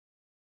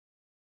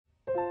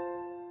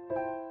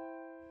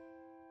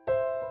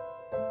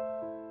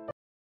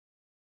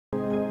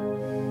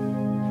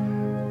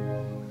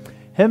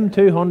Hymn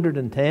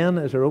 210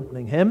 is our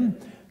opening hymn.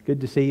 Good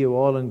to see you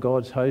all in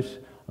God's house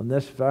on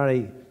this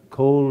very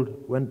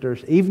cold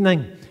winter's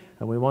evening.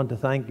 And we want to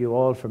thank you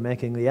all for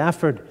making the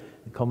effort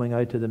in coming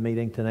out to the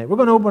meeting tonight. We're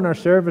going to open our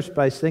service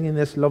by singing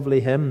this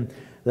lovely hymn.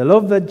 The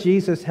love that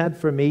Jesus had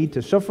for me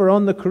to suffer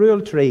on the cruel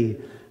tree,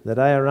 that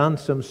I a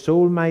ransomed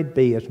soul might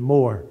be, is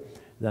more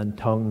than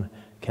tongue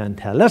can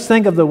tell. Let's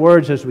think of the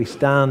words as we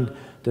stand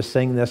to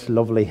sing this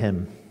lovely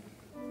hymn.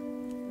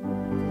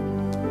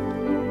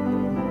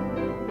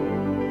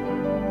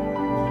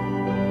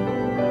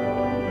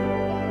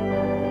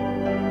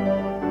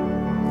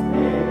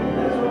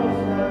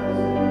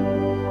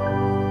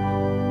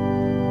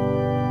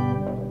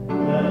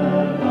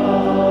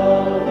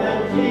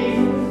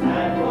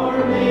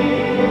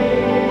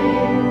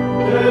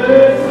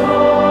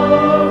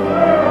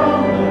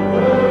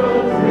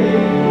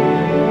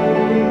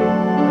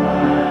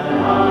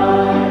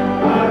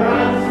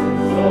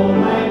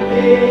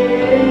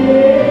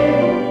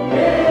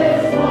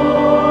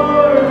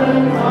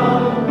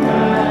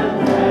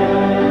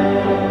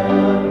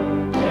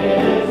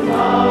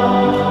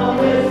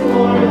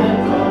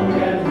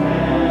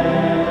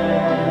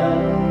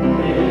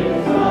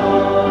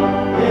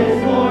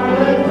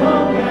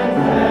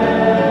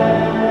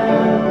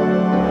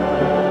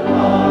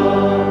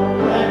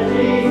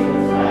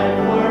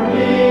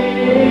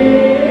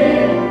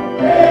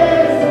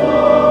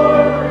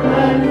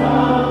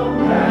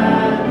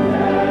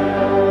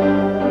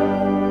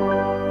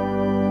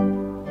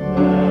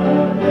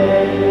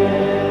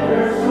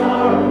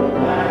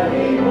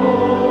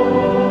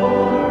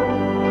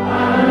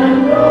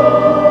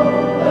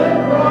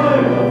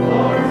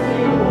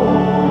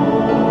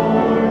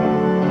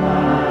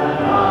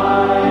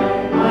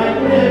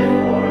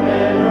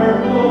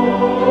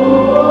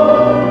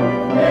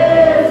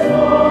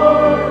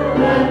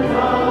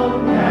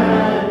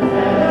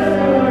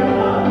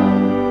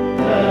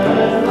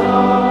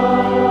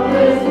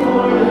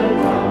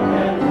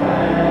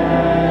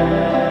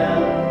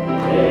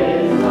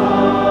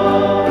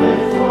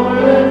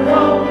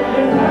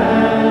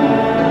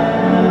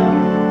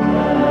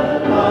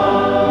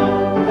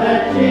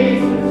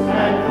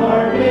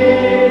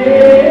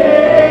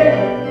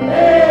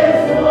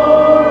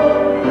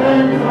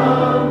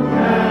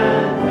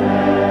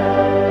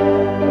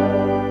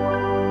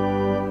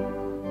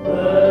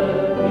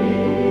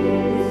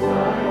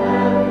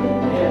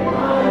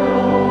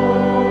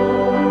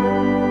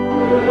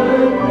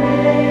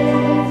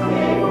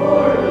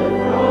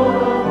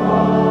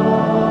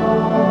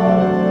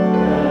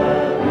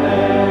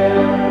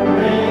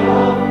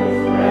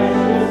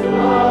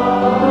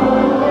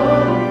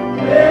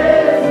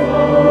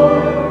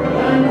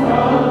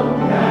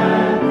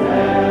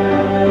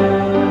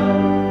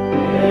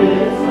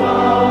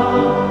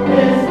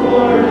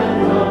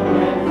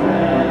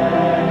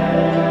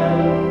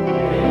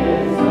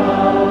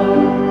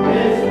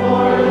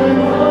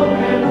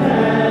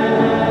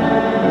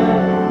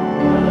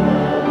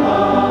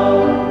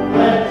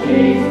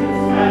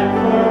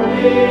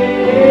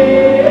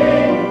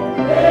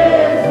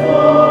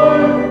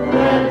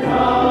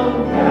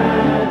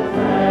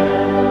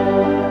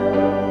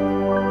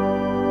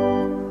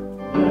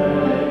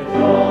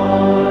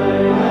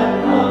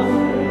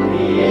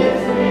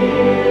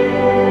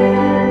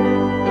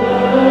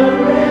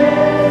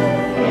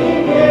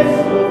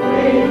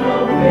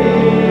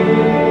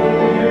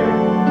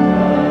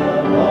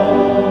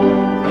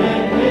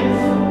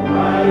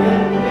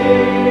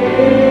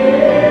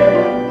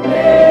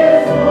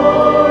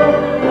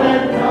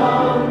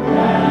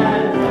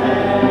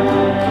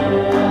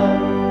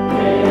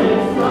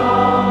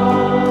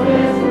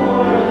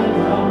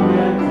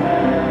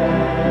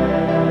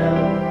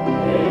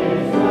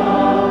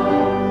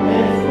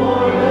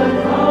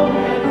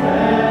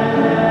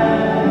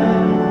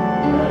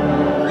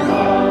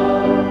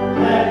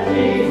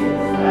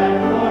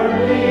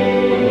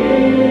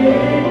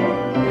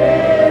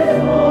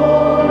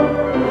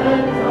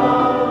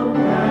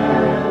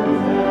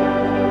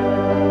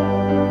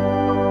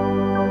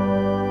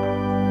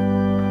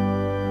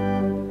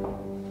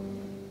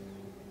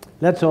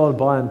 Let's all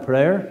bow in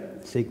prayer,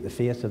 seek the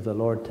face of the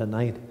Lord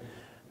tonight.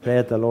 Pray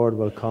that the Lord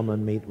will come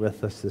and meet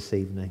with us this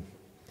evening.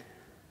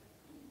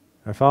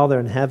 Our Father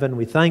in heaven,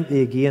 we thank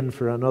Thee again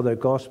for another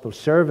gospel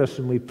service,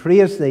 and we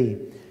praise Thee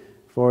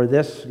for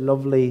this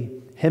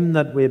lovely hymn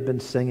that we've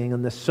been singing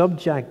and the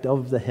subject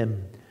of the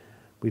hymn.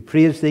 We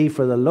praise Thee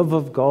for the love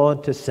of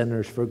God to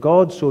sinners, for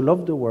God so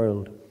loved the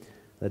world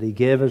that He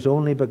gave His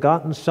only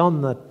begotten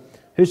Son, that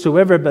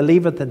whosoever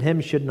believeth in Him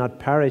should not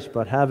perish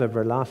but have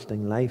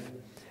everlasting life.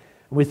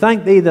 And we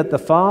thank Thee that the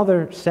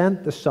Father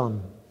sent the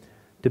Son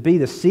to be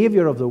the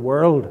Saviour of the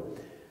world.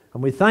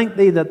 And we thank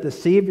Thee that the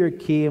Saviour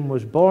came,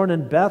 was born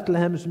in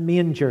Bethlehem's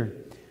manger,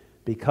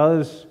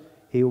 because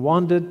He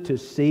wanted to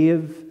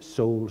save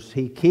souls.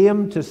 He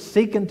came to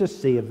seek and to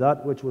save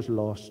that which was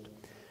lost.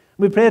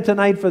 We pray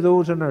tonight for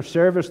those in our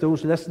service,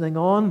 those listening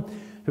on,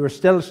 who are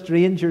still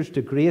strangers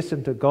to grace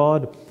and to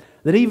God,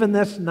 that even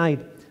this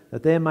night,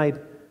 that they might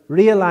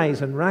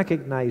realize and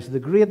recognize the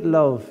great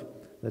love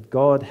that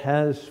God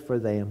has for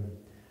them.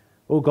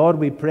 Oh God,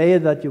 we pray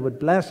that you would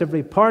bless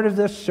every part of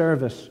this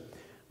service.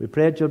 We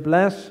pray that you'll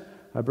bless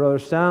our brother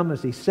Sam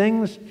as he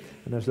sings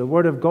and as the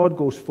word of God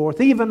goes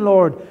forth. Even,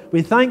 Lord,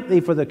 we thank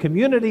thee for the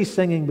community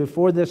singing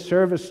before this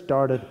service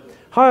started.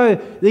 How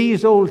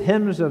these old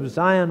hymns of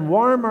Zion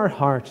warm our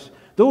hearts.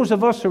 Those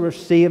of us who are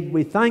saved,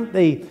 we thank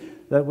thee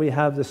that we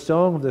have the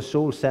song of the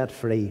soul set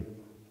free.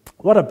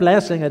 What a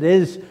blessing it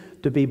is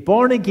to be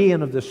born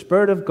again of the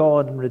Spirit of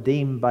God and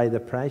redeemed by the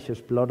precious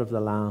blood of the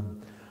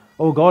Lamb.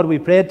 Oh God, we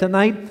pray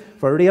tonight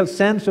for a real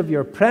sense of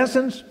your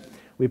presence.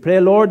 We pray,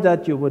 Lord,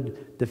 that you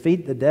would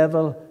defeat the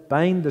devil,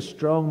 bind the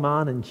strong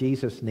man in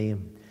Jesus'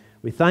 name.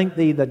 We thank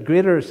thee that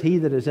greater is he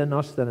that is in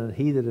us than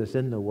he that is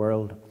in the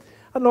world.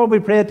 And Lord, we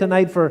pray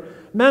tonight for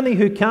many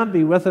who can't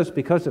be with us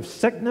because of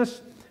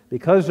sickness,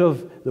 because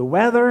of the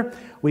weather.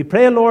 We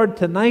pray, Lord,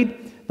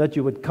 tonight that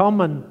you would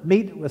come and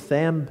meet with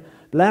them.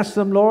 Bless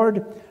them,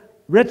 Lord.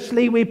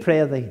 Richly we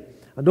pray thee.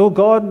 And, oh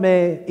God,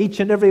 may each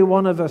and every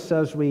one of us,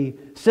 as we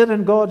sit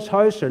in God's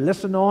house or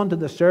listen on to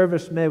the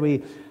service, may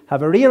we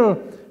have a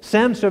real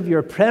sense of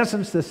your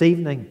presence this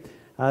evening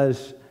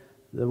as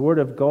the word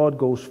of God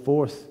goes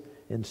forth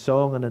in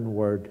song and in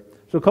word.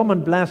 So come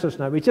and bless us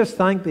now. We just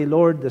thank thee,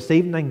 Lord, this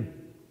evening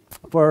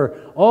for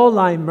all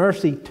thy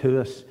mercy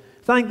to us.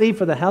 Thank thee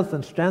for the health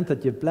and strength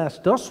that you've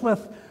blessed us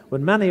with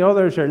when many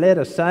others are laid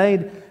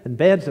aside in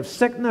beds of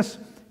sickness.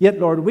 Yet,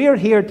 Lord, we are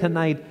here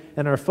tonight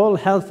in our full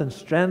health and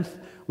strength.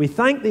 We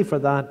thank thee for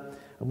that,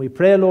 and we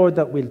pray, Lord,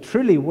 that we'll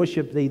truly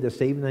worship thee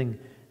this evening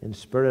in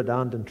spirit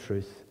and in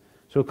truth.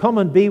 So come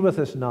and be with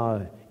us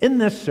now in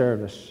this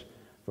service,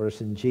 for it's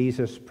in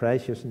Jesus'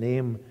 precious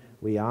name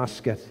we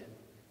ask it.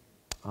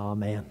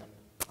 Amen.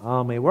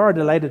 Amen. We're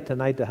delighted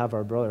tonight to have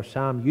our brother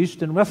Sam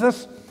Houston with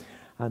us,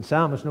 and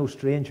Sam is no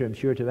stranger, I'm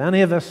sure, to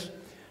any of us,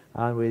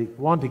 and we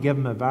want to give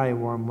him a very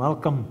warm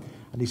welcome,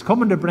 and he's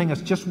coming to bring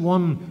us just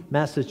one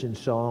message in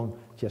song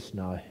just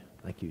now.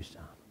 Thank you,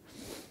 Sam.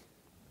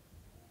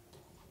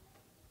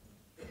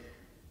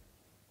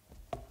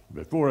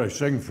 Before I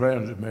sing,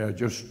 friends, may I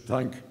just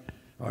thank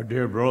our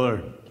dear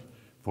brother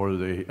for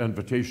the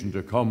invitation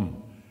to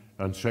come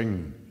and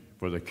sing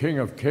for the King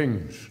of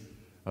Kings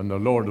and the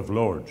Lord of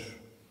Lords.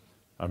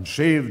 I'm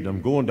saved,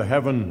 I'm going to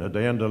heaven at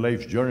the end of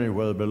life's journey,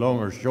 whether it be long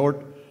or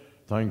short.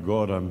 Thank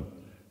God, I'm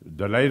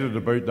delighted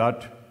about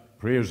that.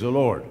 Praise the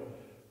Lord.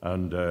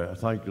 And I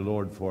thank the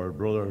Lord for a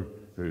brother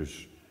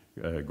who's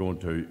going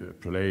to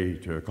play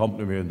to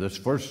accompany me in this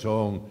first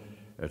song.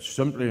 It's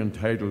simply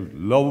entitled,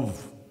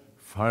 Love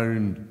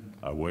Found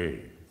a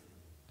Way.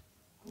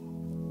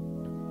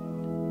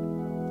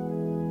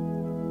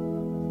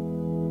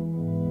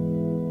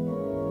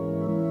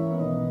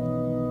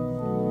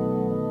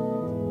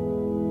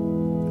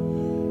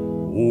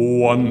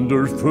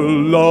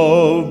 Wonderful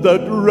love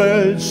that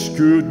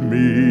rescued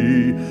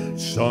me,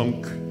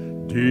 sunk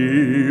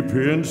deep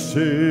in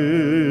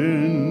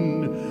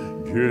sin,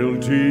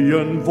 guilty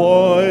and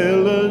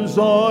vile as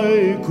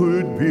I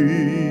could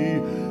be,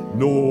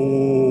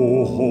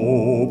 no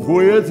hope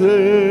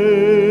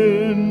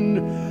within.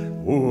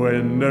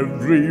 When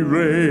every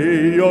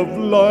ray of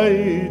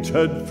light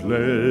had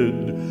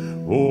fled,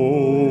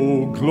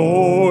 oh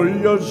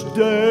glorious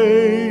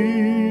day,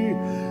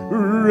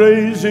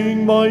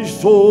 raising my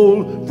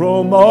soul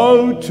from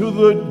out to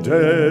the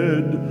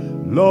dead,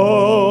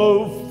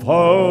 love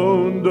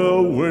found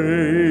a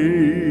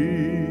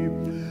way.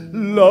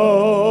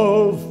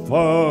 Love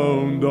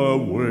found a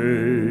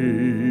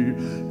way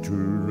to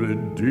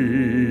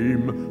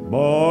redeem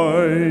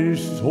my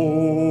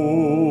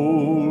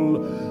soul.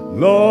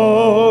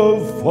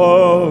 Love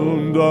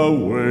found a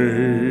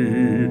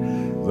way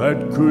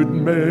that could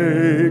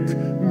make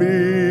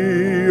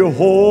me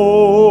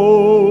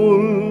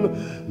whole.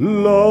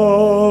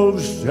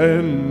 Love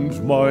sends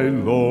my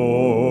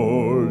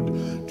Lord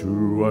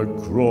to a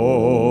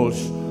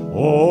cross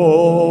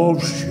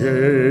of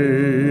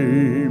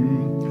shame.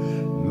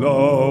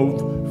 Love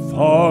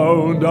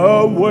found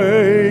a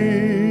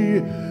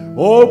way,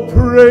 oh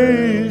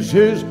praise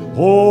his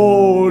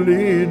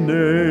holy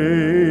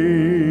name.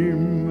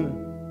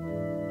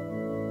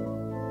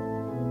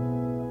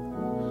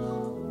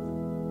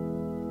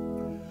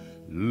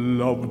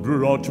 Love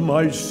brought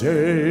my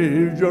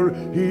Savior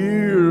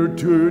here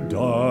to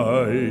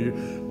die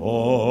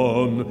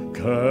on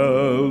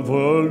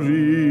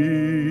Calvary.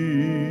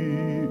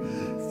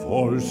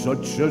 For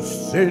such a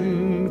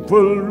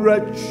sinful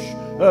wretch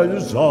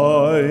as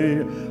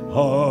I,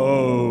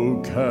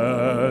 how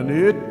can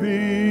it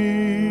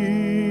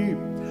be?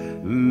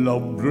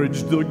 Love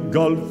bridged the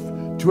gulf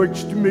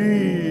twixt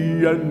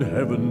me and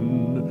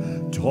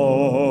heaven,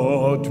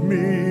 taught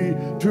me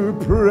to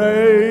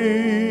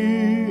pray.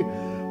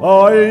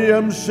 I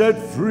am set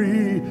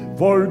free,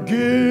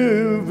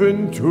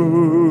 forgiven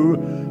too.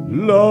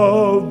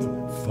 Love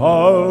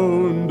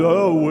found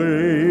a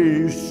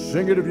way.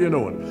 Sing it if you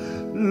know it.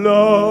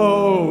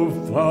 Love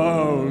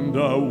found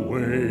a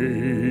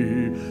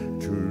way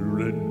to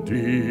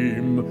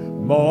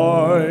redeem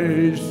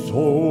my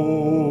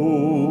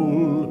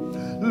soul.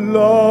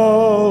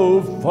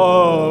 Love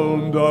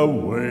found a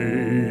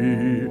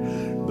way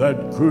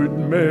that could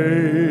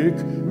make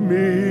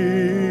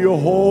me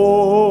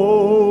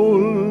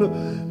whole.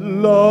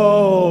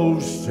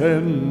 Love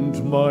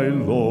sent my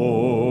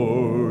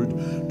Lord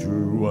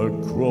to a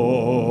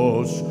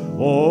cross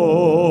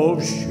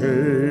of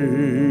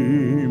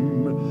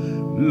shame.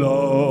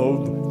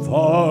 Love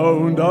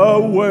found a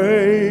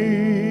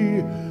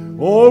way,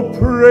 oh,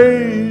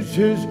 praise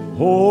his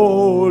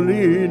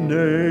holy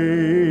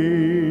name.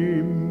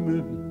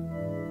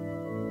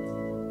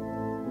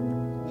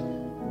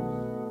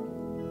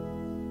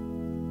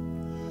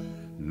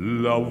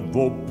 Love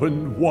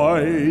opened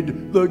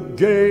wide the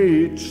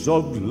gates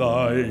of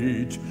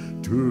light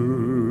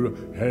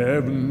to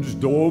heaven's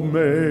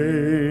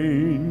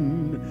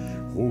domain,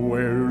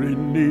 where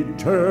in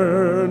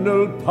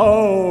eternal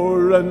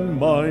power and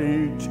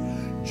might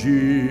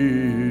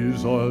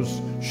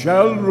Jesus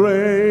shall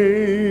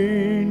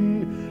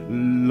reign.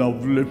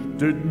 Love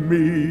lifted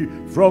me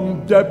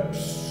from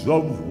depths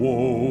of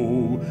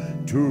woe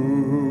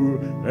to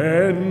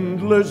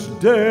endless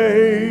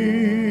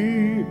day.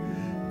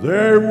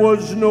 There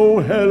was no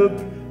help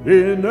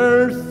in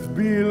earth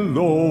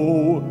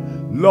below.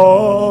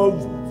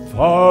 Love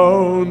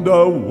found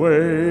a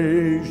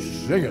way.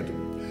 Sing it.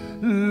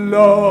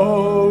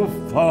 Love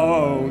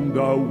found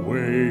a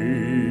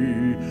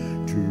way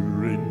to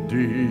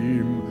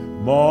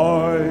redeem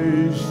my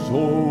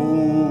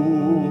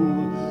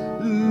soul.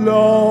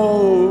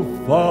 Love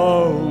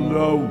found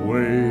a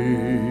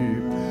way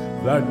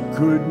that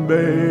could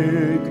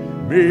make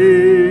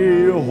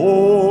me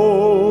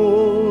whole.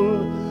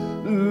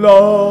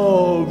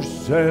 Love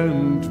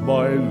sent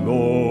my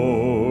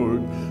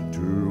Lord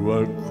to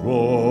a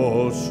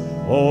cross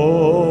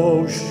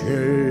of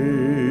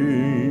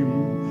shame.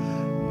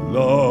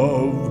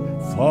 Love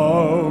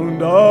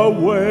found a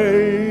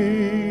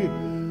way,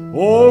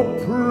 oh,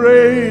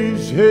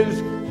 praise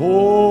his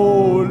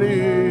holy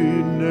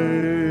name.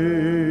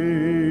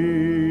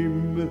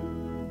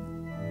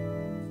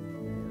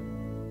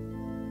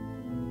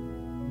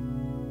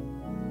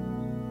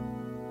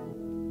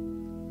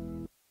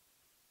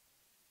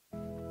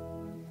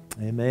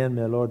 Amen.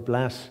 May the Lord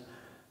bless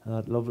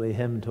that lovely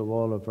hymn to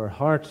all of our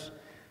hearts.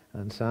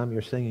 And Sam,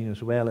 you're singing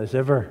as well as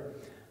ever.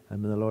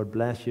 And may the Lord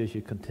bless you as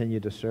you continue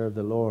to serve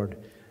the Lord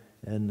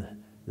in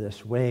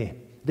this way.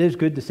 It is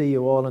good to see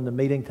you all in the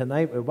meeting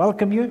tonight. We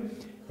welcome you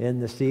in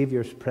the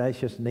Saviour's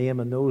precious name.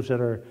 And those that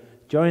are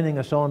joining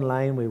us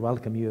online, we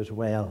welcome you as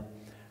well.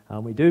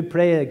 And we do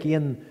pray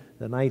again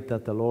tonight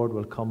that the Lord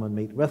will come and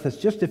meet with us.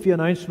 Just a few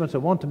announcements. I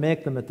want to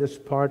make them at this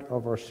part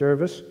of our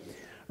service.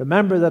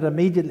 Remember that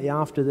immediately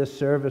after this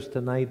service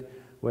tonight,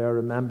 we are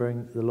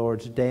remembering the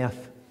Lord's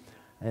death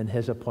in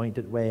his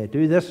appointed way.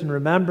 Do this in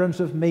remembrance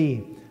of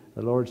me,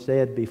 the Lord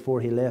said before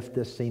he left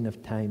this scene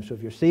of time. So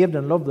if you're saved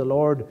and love the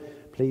Lord,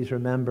 please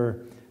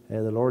remember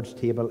the Lord's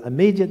table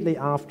immediately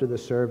after the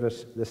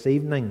service this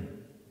evening.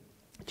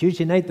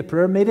 Tuesday night, the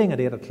prayer meeting at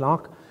 8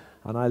 o'clock,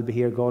 and I'll be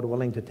here, God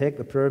willing, to take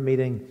the prayer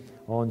meeting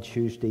on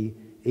Tuesday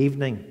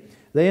evening.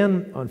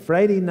 Then on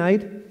Friday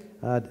night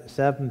at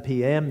 7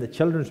 p.m, the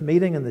children's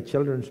meeting and the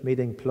children's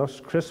meeting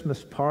plus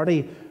Christmas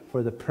party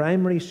for the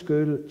primary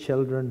school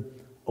children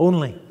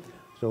only.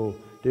 So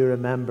do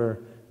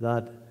remember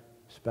that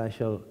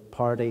special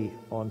party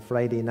on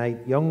Friday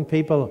night. Young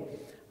people,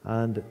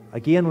 and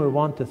again we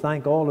want to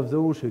thank all of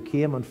those who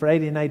came on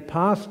Friday night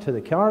past to the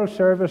carol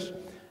service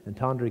in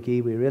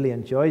Tondrigee. We really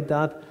enjoyed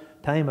that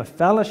time of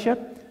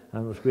fellowship,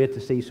 and it was great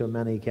to see so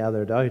many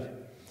gathered out.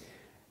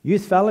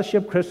 Youth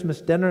fellowship,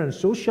 Christmas dinner and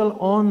social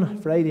on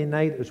Friday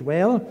night as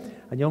well.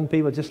 And young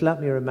people, just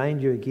let me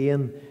remind you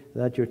again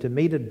that you're to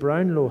meet at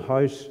Brownlow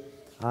House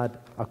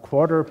at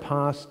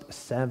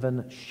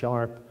 7:15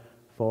 sharp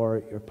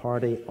for your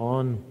party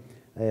on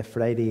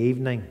Friday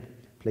evening.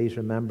 Please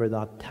remember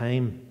that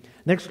time.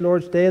 Next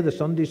Lord's Day, the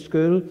Sunday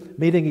school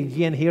meeting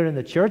again here in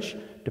the church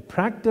to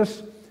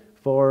practice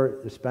for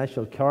the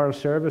special carol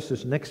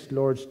services next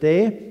Lord's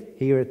Day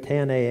here at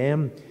 10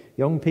 a.m.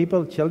 Young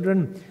people,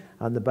 children,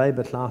 and the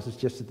Bible class is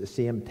just at the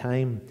same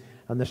time.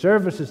 And the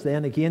services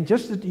then again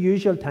just at the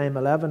usual time,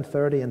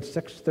 11:30 and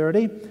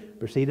 6:30,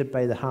 preceded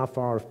by the half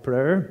hour of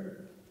prayer.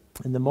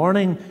 In the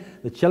morning,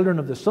 the children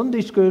of the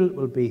Sunday school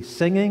will be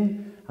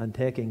singing and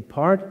taking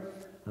part,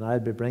 and I'll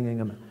be bringing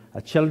them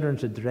a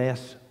children's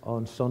address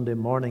on Sunday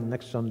morning,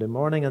 next Sunday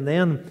morning. And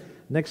then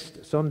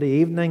next Sunday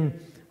evening,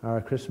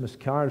 our Christmas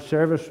carol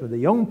service for the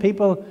young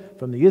people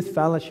from the youth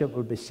fellowship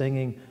will be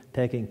singing,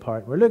 taking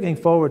part. We're looking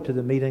forward to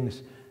the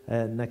meetings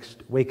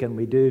next week, and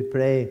we do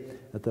pray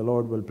that the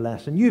Lord will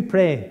bless. And you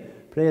pray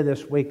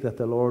this week that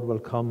the Lord will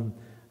come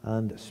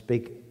and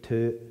speak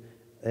to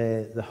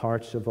the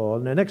hearts of all.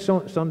 Now, next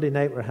Sunday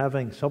night we're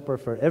having supper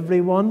for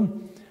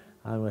everyone,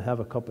 and we'll have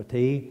a cup of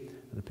tea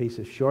and a piece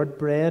of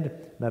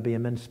shortbread, maybe a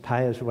mince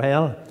pie as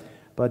well.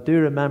 But do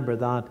remember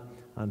that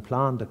and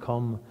plan to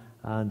come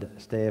and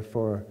stay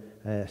for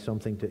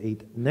something to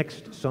eat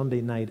next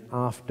Sunday night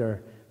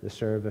after the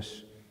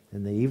service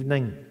in the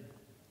evening.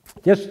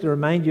 Just to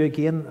remind you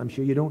again, I'm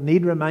sure you don't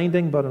need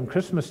reminding, but on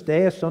Christmas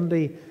Day,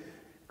 Sunday,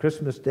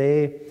 Christmas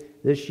Day,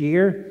 this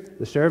year.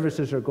 The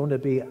services are going to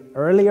be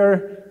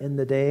earlier in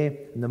the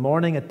day, in the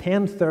morning at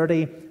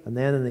 10:30, and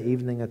then in the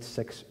evening at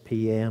 6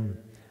 p.m.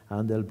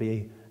 And they'll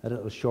be a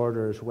little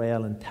shorter as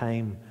well in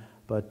time,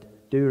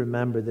 but do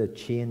remember the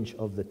change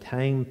of the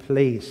time,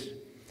 please.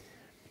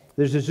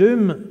 There's a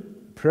Zoom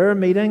prayer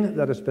meeting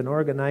that has been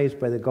organised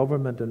by the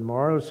Government and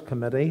Morals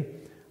Committee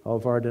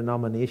of our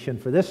denomination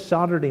for this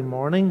Saturday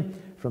morning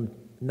from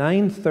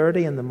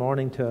 9:30 in the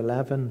morning to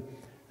 11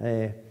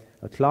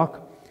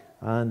 o'clock,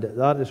 and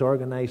that is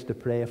organised to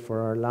pray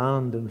for our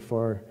land and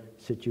for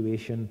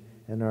situation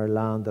in our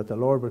land, that the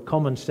Lord would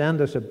come and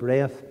send us a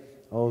breath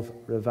of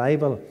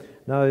revival.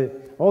 Now,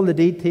 all the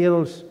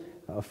details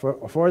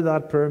for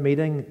that prayer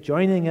meeting,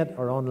 joining it,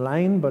 are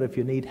online, but if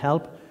you need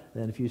help,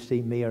 then if you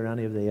see me or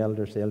any of the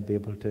elders, they'll be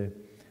able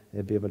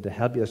to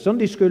help you. The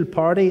Sunday school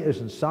party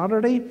is on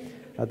Saturday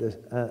at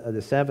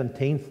the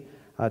 17th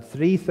at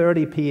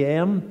 3:30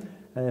 p.m.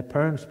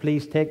 Parents,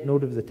 please take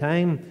note of the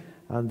time.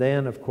 And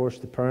then, of course,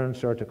 the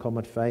parents are to come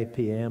at 5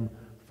 p.m.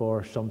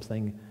 for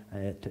something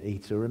to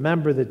eat. So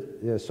remember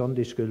the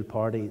Sunday school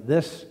party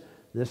this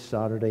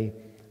Saturday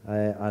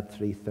at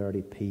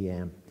 3:30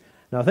 p.m.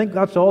 Now, I think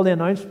that's all the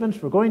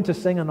announcements. We're going to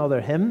sing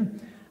another hymn,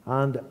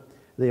 and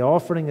the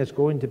offering is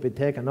going to be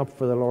taken up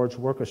for the Lord's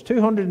work. It's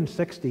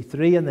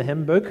 263 in the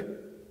hymn book.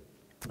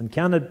 And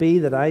can it be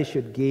that I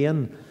should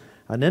gain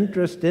an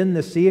interest in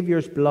the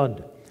Saviour's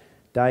blood?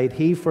 Died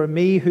he for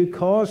me who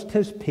caused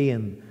his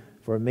pain,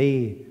 for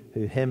me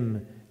who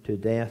him to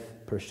death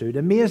pursued.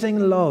 Amazing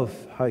love,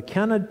 how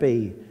can it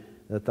be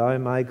that thou,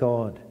 my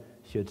God,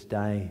 shouldst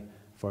die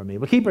for me?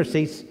 We'll keep our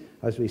seats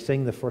as we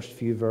sing the first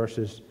few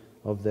verses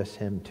of this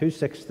hymn,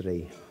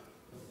 263.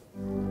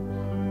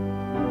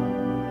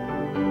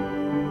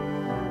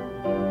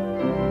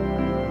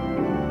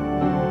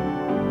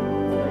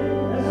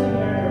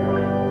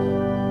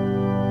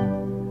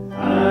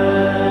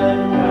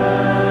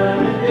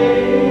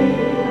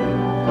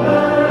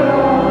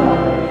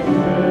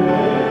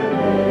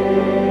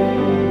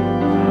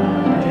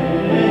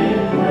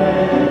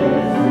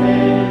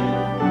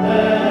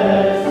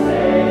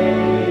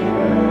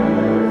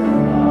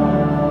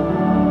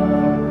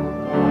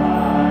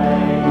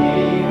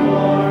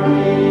 For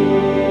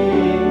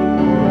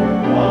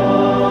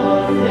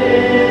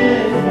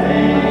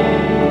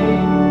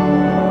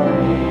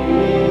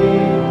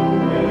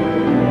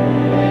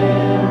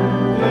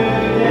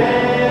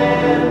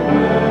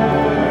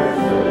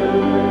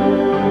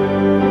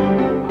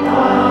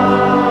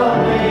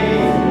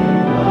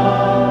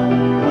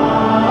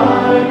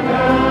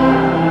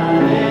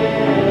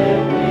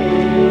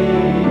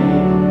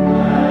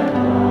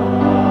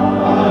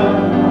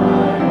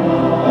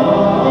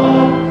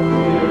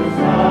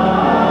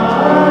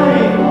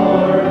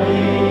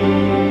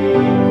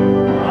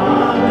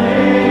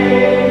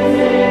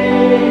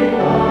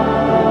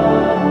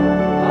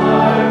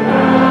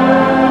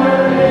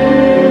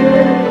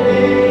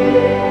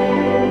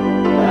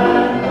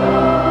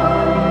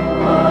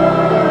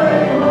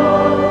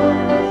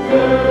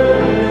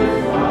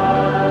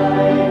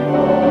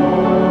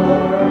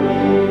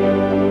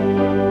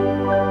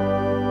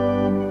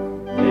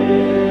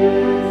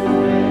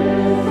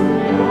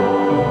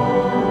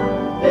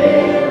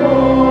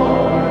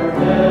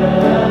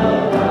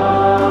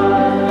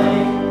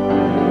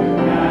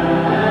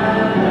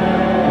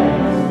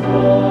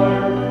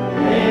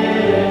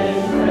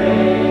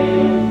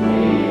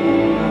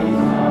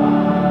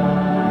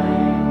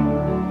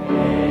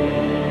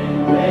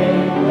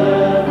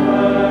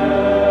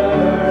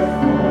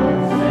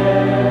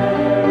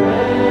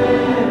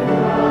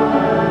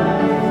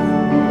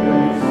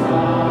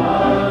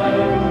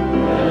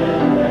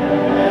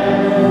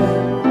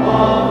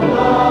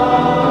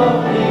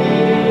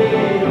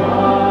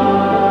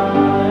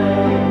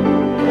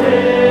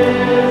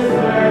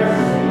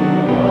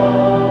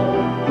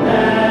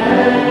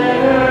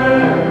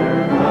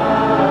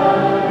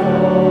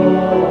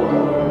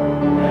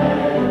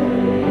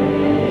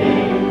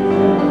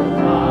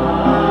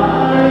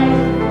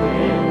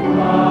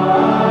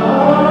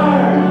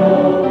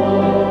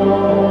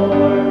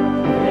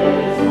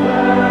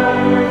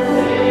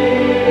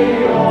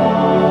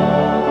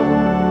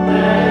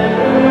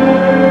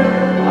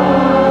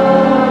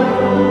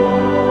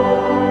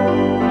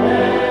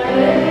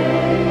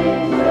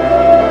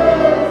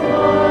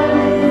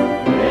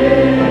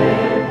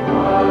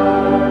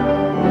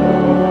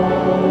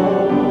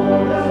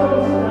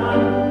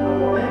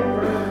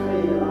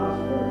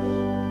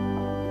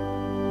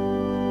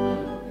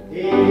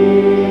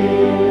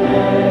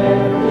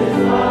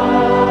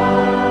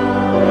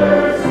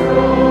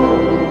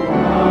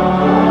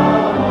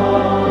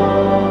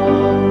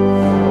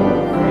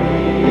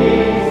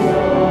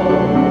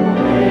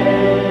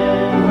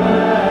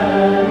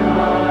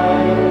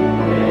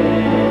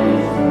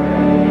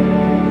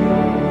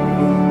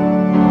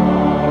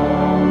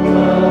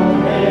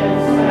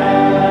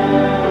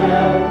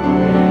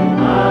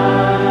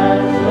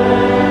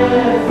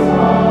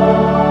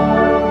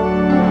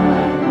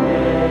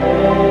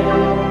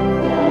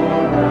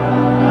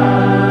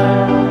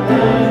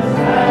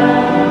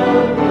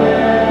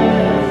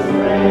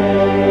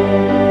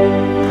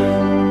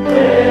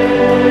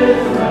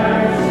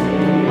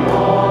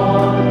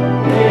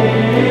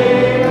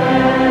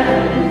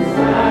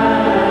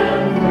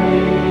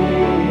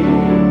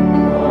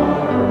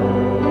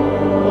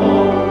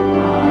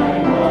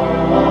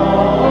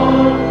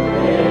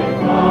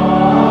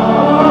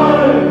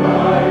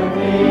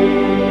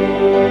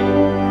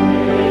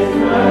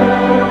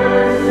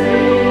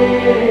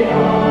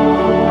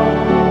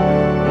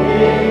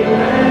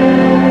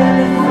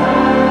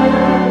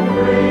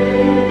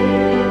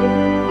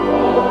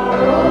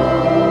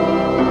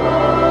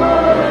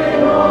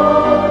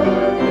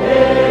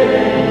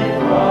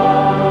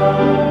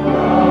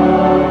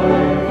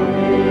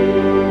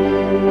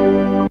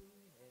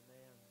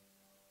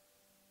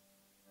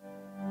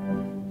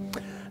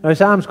Now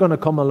Sam's going to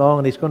come along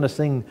and he's going to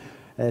sing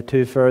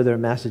 2 further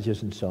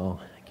messages in song.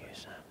 Thank you,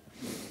 Sam.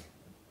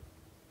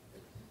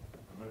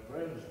 My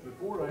friends,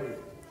 before I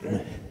sing,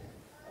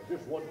 I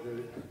just want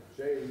to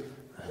say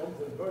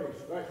something very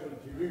special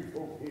to you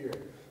folk here.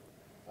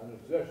 And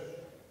it's this.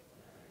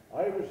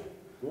 I was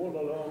going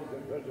along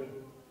to visit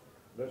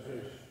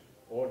Mrs.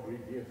 Audrey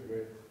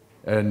Gaithwaite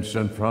in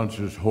St.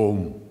 Francis'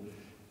 home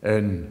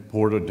in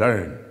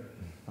Portadown.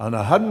 And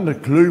I hadn't a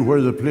clue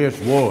where the place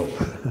was.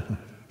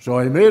 So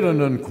I made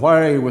an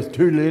inquiry with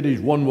 2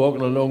 ladies, one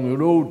walking along the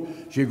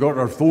road. She got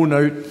her phone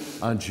out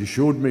and she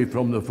showed me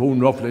from the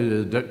phone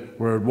roughly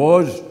where it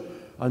was.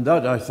 And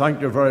that I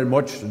thanked her very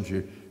much, and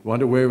she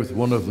went away with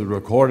one of the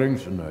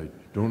recordings, and I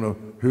don't know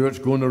who it's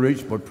going to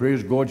reach, but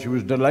praise God, she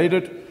was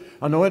delighted.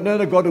 And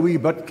then I got a wee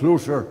bit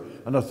closer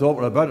and I thought,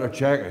 well, I better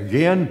check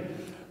again.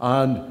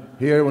 And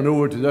here I went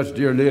over to this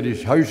dear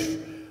lady's house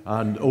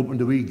and opened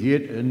the wee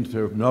gate in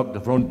to knock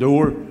the front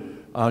door.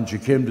 And she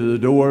came to the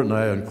door and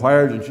I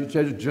inquired, and she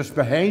said, it's just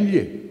behind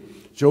you.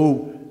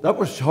 So that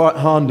was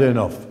handy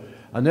enough.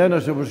 And then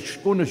as I was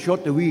going to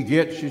shut the wee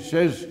gate, she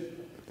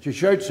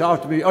shouts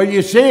after me, are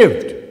you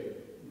saved?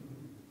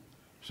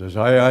 Says,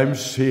 I'm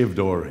saved,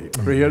 all right.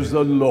 Praise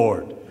the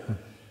Lord.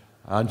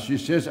 And she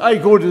says, I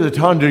go to the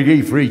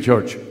Tandragee Free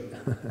Church.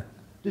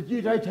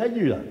 Did I tell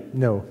you that?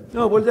 No.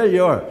 No, well, there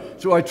you are.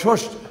 So I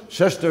trust,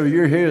 sister,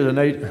 you're here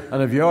tonight,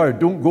 and if you are,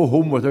 don't go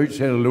home without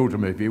saying hello to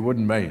me, if you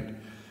wouldn't mind.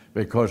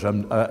 Because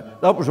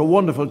that was a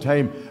wonderful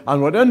time.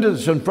 And went into the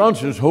St.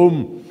 Francis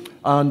home,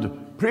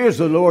 and praise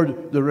the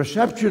Lord, the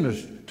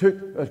receptionist took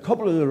a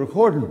couple of the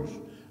recordings,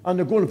 and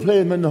they're going to play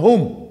them in the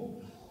home.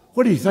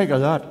 What do you think of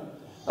that?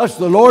 That's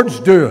the Lord's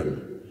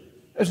doing.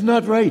 Isn't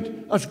that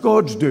right? That's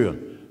God's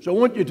doing. So I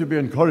want you to be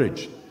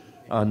encouraged,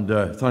 and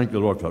thank the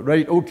Lord for it.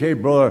 Right, okay,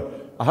 brother,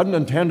 I hadn't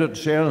intended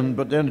to say anything,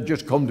 but then it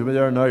just come to me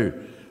there now,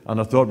 and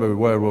I thought it would be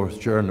well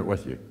worth sharing it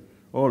with you.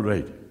 All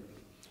right.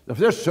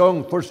 This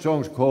song, first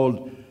song, is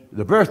called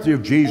The Birthday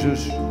of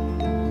Jesus.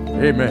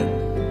 Amen.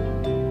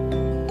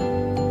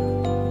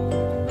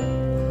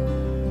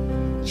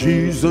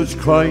 Jesus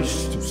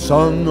Christ,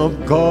 Son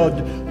of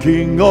God,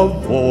 King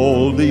of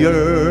all the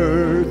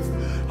earth,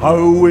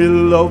 how we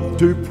love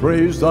to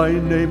praise thy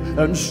name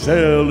and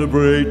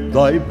celebrate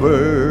thy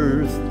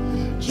birth.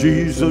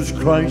 Jesus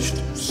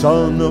Christ,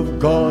 Son of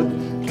God,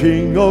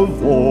 King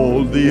of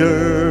all the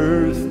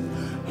earth,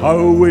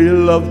 how we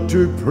love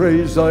to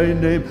praise thy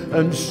name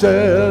and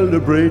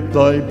celebrate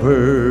thy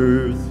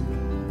birth.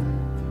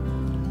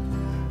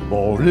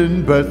 Born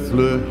in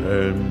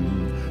Bethlehem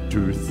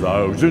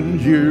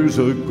 2,000 years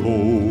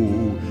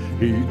ago,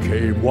 he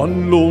came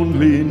one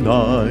lonely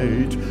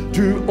night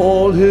to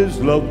all his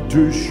love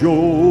to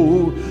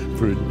show,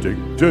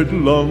 predicted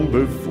long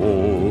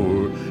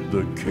before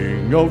the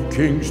King of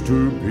Kings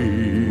to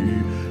be.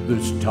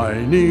 This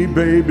tiny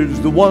babe is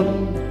the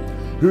one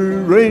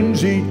who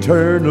reigns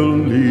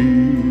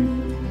eternally.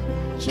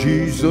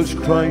 Jesus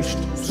Christ,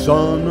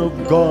 Son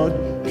of God,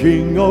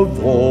 King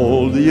of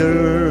all the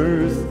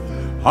earth,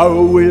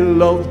 how we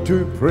love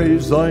to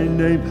praise thy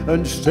name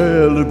and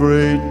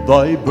celebrate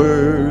thy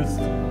birth.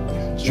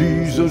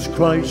 Jesus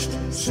Christ,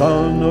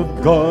 Son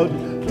of God,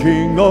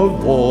 King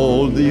of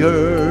all the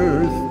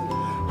earth,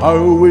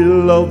 how we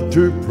love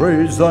to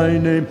praise thy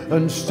name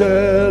and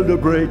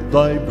celebrate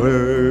thy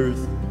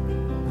birth.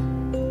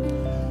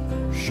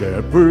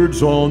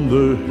 Shepherds on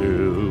the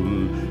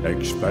hill,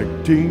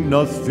 expecting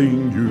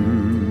nothing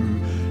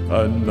new,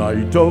 a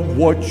night of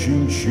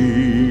watching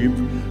sheep,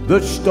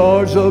 the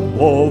stars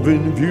above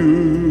in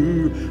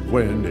view,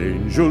 when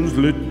angels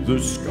lit the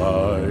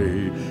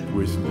sky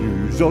with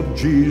news of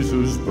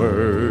Jesus'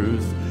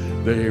 birth.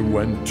 They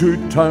went to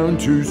town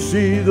to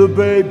see the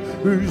babe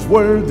who's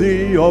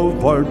worthy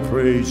of our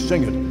praise.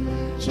 Sing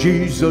it.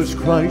 Jesus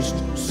Christ,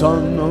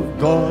 Son of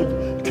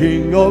God,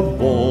 King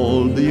of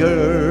all the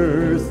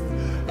earth,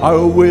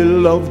 how we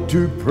love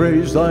to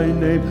praise thy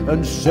name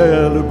and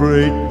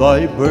celebrate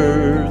thy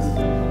birth.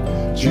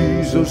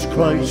 Jesus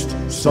Christ,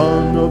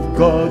 Son of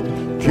God,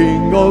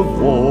 King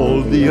of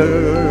all the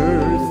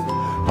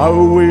earth, how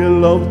we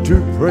love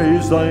to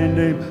praise thy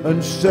name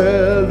and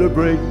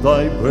celebrate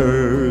thy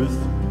birth.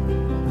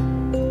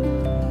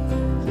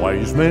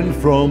 Wise men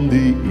from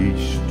the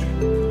east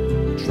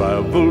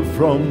traveled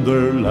from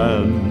their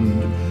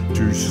land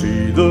to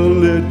see the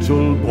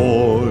little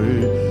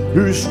boy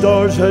whose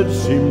stars had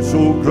seemed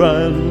so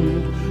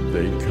grand.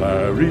 They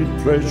carried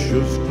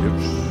precious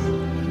gifts,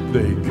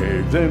 they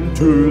gave them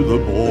to the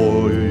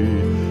boy,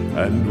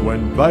 and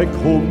went back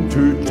home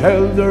to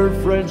tell their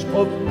friends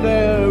of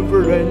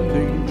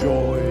never-ending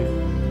joy.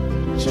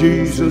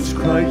 Jesus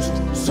Christ,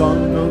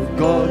 Son of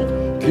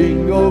God,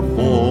 King of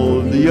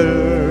all the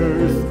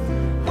earth,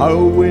 how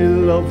we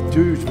love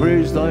to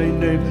praise thy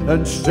name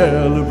and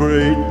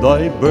celebrate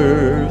thy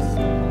birth.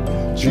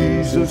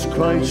 Jesus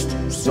Christ,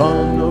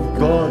 Son of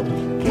God,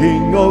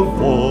 King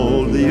of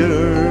all the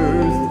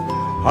earth,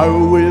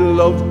 how we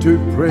love to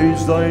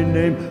praise thy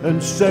name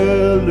and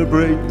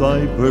celebrate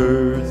thy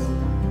birth.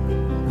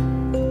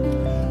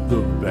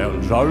 The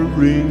bells are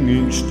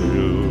ringing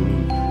still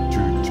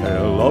to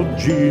tell of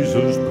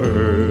Jesus'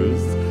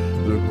 birth.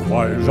 The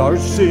choirs are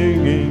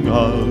singing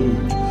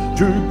out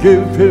to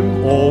give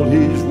him all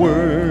he's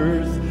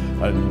worth.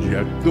 And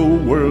yet the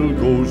world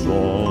goes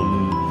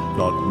on,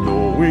 not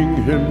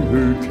knowing him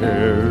who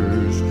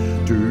cares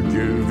to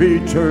give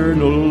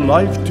eternal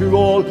life to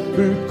all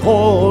who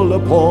call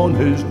upon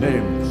his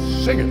name.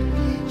 Sing it!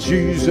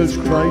 Jesus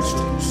Christ,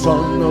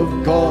 Son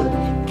of God,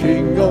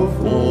 King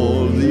of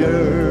all the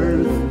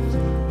earth,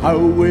 how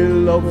we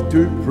love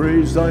to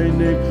praise thy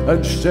name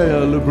and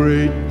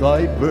celebrate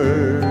thy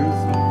birth.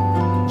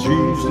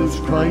 Jesus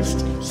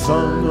Christ,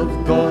 Son of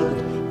God,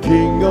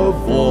 King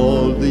of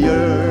all the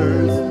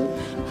earth,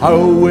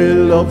 how we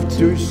love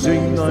to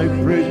sing thy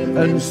praise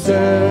and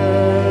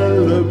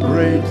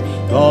celebrate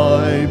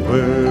thy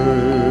birth.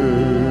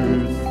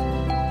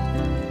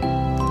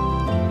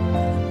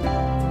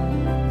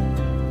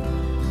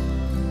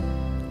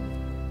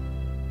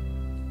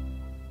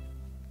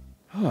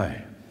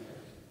 Hi.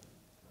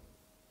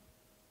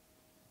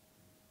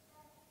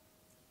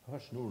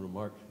 That's no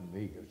remarks from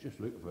me. I was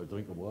just looking for a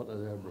drink of water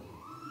there, bro.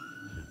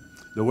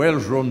 The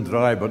wells run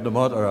dry, but no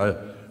matter, I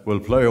will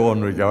plough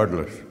on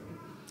regardless.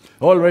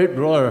 All right,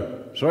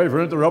 brother. Sorry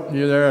for interrupting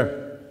you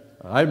there.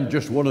 I'm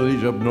just one of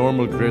these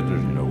abnormal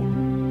creatures, you know.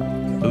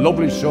 The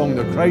lovely song,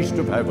 The Christ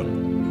of Heaven.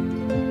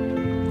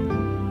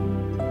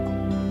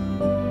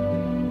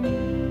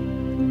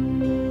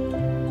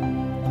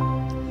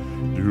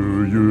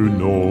 Do you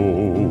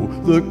know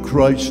the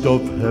Christ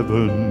of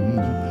Heaven,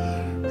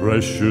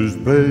 precious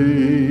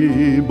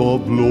babe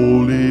of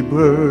lowly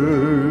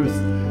birth,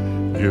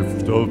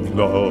 gift of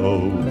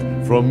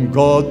love from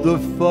God the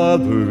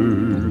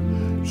Father,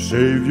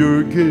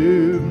 Savior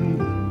given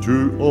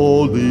to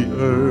all the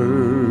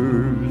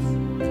earth?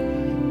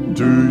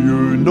 Do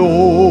you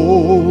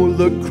know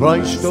the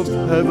Christ of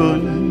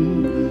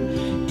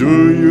Heaven?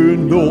 Do you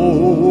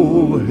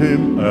know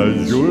him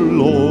as your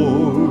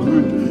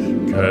Lord?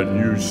 Can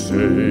you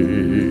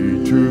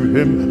say to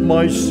him,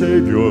 my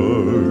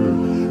Savior,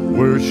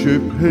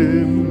 worship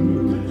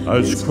him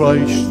as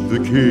Christ the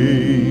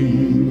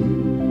King?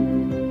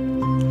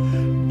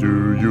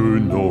 Do you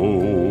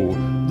know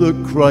the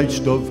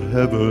Christ of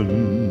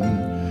Heaven?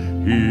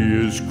 He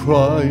is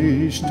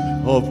Christ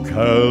of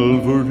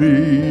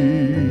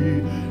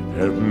Calvary,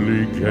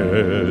 heavenly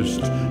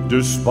guest,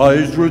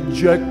 despised,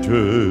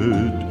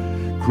 rejected,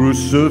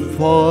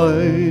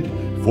 crucified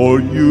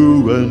for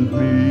you and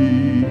me.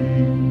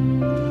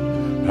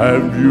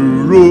 Have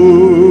you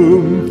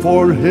room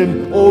for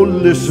him? Oh,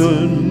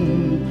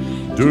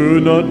 listen, do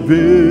not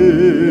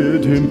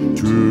bid him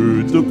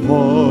to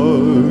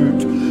depart.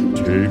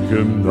 Take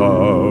him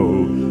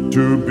now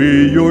to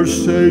be your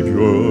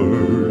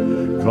Savior,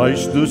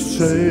 Christ the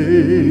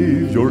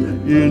Savior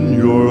in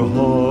your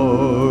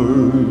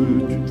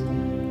heart.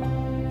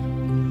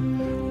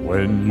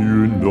 When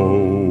you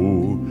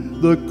know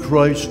the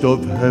Christ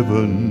of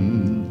Heaven,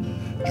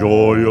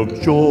 joy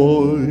of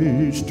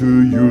joys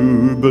to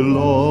you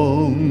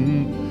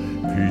belong,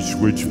 peace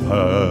which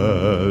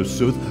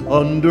passeth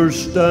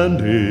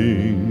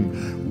understanding,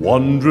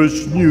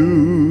 wondrous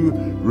new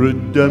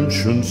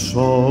redemption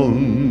song,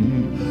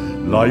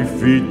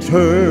 life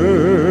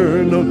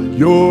eternal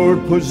your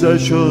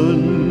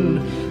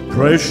possession,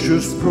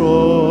 precious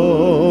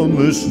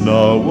promise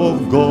now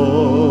of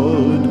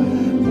God.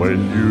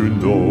 When you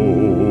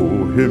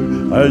know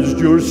him as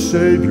your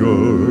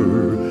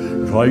Savior,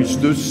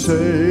 Christ the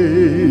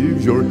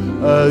Savior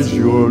as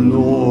your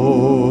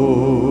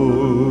Lord.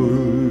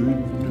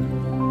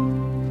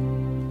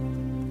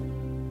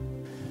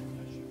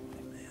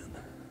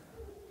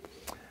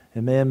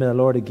 Amen. May the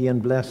Lord again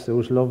bless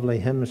those lovely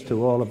hymns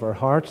to all of our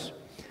hearts.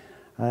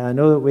 I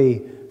know that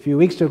we, a few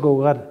weeks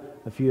ago, got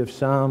a few of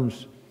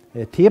Sam's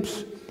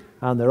tapes,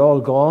 and they're all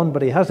gone,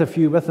 but he has a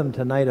few with him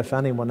tonight. If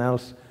anyone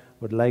else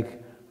would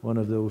like one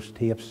of those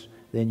tapes,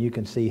 then you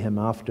can see him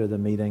after the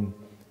meeting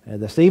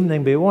this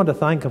evening. But we want to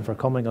thank him for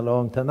coming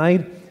along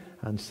tonight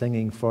and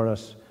singing for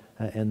us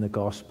in the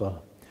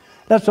gospel.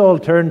 Let's all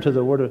turn to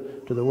the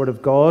Word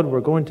of God. We're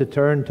going to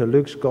turn to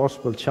Luke's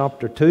Gospel,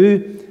 chapter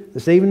 2,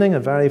 this evening, a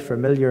very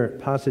familiar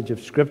passage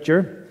of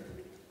Scripture.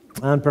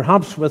 And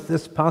perhaps with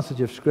this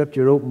passage of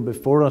Scripture open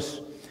before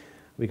us,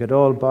 we could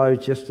all bow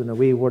just in a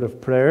wee word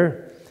of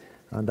prayer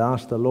and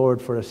ask the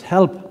Lord for his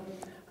help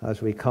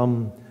as we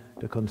come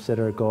to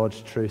consider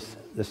God's truth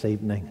this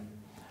evening.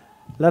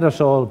 Let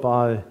us all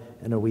bow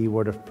in a wee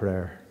word of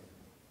prayer.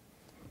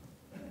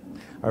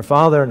 Our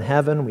Father in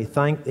heaven, we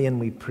thank thee and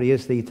we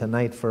praise thee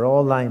tonight for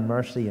all thy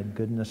mercy and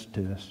goodness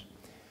to us.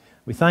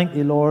 We thank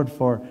thee, Lord,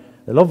 for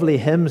the lovely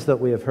hymns that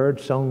we have heard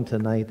sung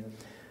tonight.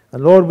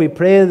 And Lord, we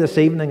pray this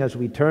evening as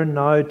we turn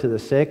now to the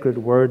sacred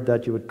word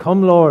that you would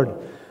come, Lord,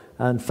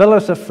 and fill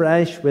us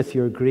afresh with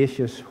your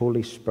gracious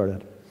Holy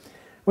Spirit.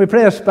 We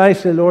pray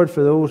especially, Lord,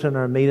 for those in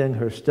our meeting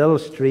who are still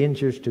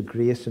strangers to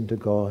grace and to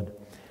God.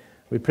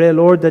 We pray,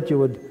 Lord, that you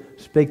would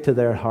speak to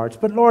their hearts.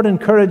 But Lord,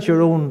 encourage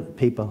your own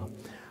people.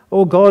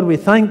 Oh God, we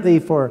thank thee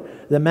for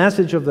the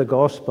message of the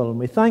gospel, and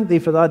we thank thee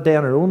for that day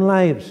in our own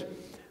lives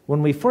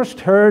when we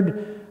first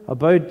heard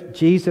about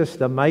Jesus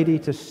the mighty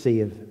to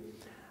save.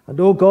 And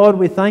oh God,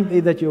 we thank Thee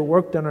that You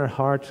worked in our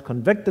hearts,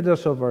 convicted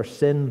us of our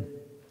sin,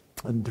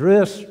 and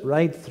drew us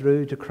right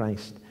through to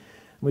Christ.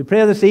 And we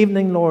pray this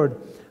evening, Lord,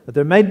 that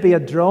there might be a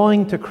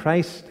drawing to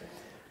Christ.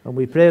 And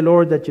we pray,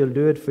 Lord, that You'll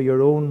do it for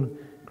Your own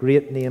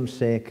great name's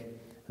sake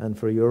and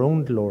for Your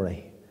own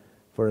glory.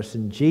 For us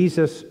in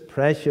Jesus'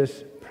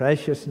 precious,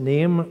 precious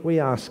name we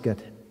ask it.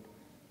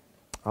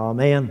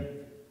 Amen.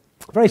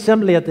 Very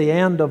simply, at the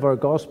end of our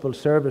gospel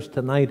service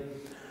tonight,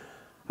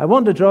 I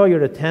want to draw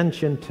your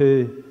attention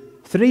to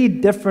 3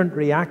 different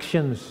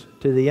reactions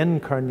to the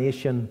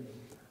incarnation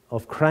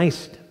of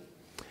Christ.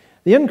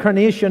 The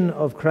incarnation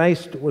of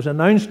Christ was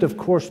announced, of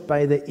course,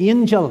 by the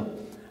angel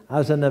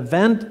as an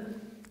event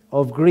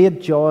of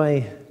great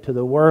joy to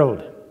the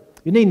world.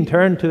 You needn't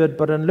turn to it,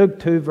 but in Luke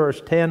 2,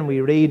 verse 10,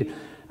 we read,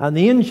 "And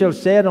the angel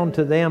said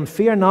unto them,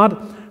 Fear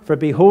not, for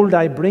behold,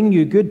 I bring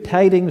you good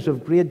tidings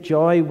of great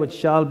joy, which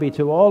shall be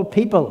to all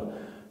people.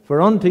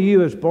 For unto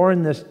you is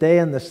born this day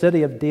in the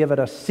city of David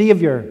a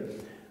Saviour,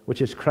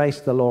 which is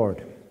Christ the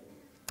Lord."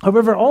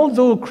 However,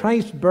 although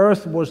Christ's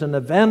birth was an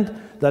event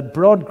that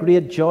brought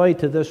great joy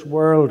to this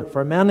world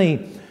for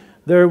many,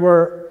 there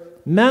were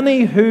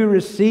many who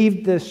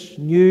received this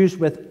news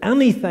with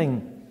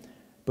anything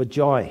but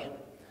joy.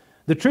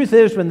 The truth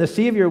is, when the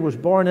Savior was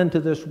born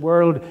into this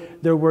world,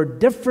 there were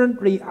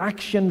different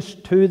reactions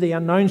to the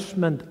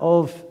announcement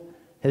of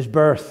His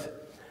birth.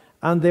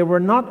 And they were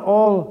not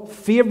all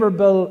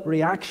favorable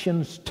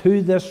reactions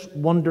to this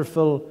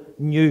wonderful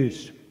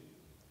news.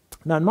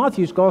 Now, in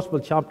Matthew's Gospel,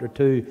 chapter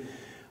 2,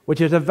 which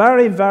is a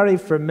very, very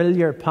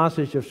familiar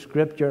passage of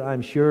Scripture,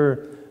 I'm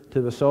sure,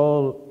 to us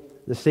all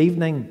this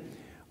evening,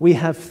 we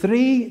have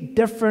 3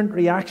 different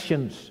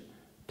reactions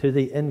to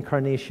the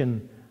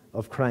incarnation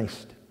of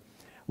Christ.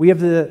 We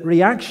have the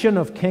reaction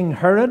of King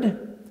Herod,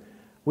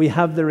 we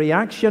have the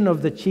reaction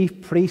of the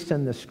chief priests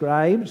and the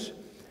scribes,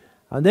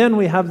 and then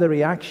we have the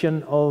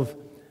reaction of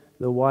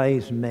the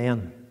wise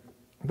men.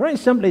 Very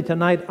simply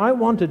tonight, I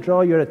want to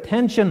draw your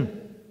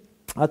attention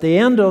at the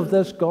end of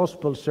this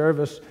gospel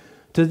service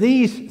to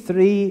these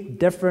 3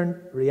 different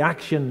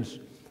reactions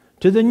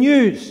to the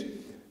news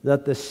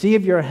that the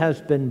Savior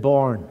has been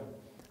born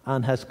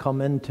and has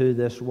come into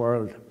this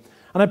world.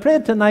 And I pray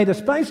tonight,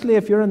 especially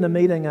if you're in the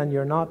meeting and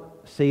you're not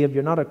saved,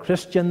 you're not a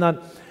Christian, that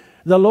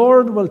the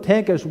Lord will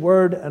take His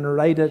word and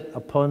write it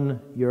upon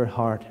your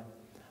heart.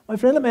 My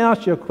friend, let me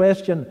ask you a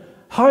question.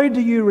 How do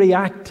you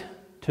react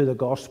to the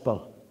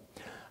gospel?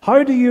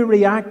 How do you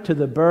react to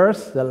the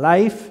birth, the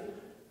life,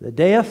 the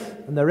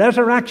death, and the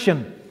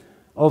resurrection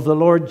of the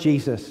Lord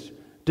Jesus?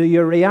 Do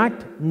you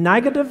react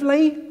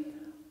negatively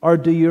or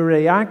do you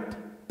react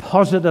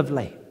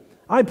positively?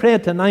 I pray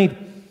tonight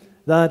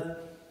that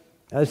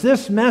as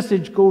this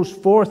message goes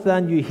forth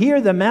and you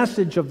hear the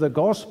message of the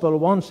gospel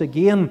once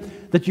again,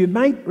 that you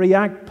might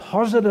react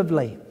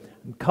positively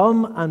and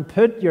come and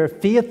put your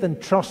faith and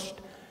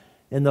trust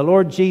in the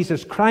Lord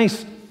Jesus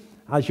Christ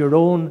as your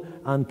own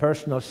and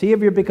personal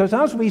Savior. Because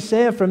as we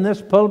say from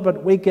this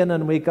pulpit week in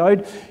and week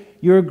out,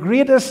 your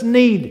greatest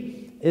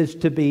need is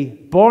to be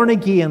born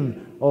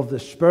again of the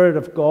Spirit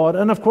of God.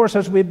 And of course,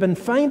 as we've been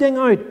finding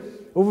out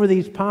over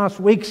these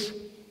past weeks,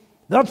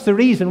 that's the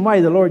reason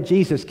why the Lord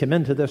Jesus came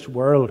into this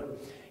world.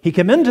 He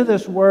came into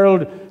this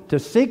world to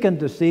seek and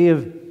to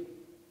save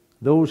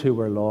those who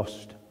were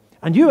lost.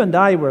 And you and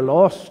I were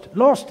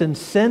lost in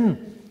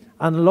sin,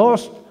 and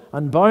lost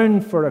and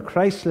bound for a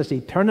Christless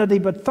eternity.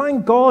 But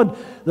thank God,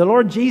 the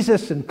Lord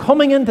Jesus, in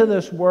coming into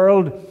this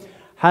world,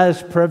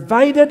 has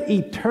provided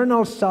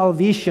eternal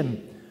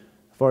salvation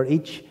for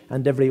each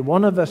and every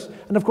one of us.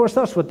 And of course,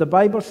 that's what the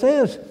Bible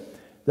says.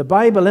 The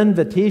Bible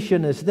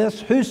invitation is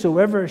this: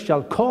 whosoever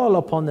shall call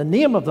upon the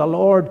name of the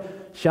Lord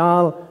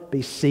shall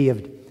be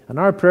saved. And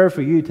our prayer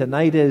for you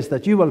tonight is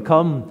that you will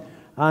come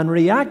and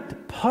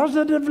react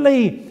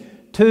positively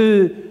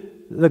to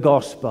the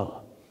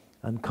gospel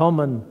and come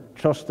and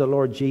trust the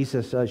Lord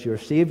Jesus as your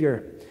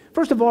Savior.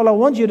 First of all, I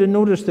want you to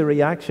notice the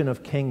reaction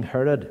of King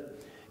Herod.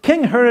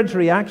 King Herod's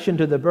reaction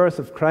to the birth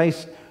of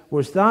Christ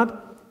was that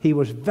he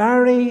was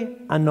very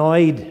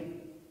annoyed.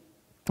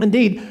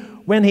 Indeed,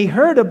 when he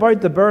heard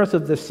about the birth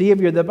of the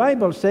Savior, the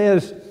Bible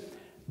says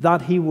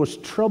that he was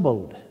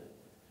troubled.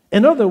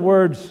 In other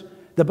words,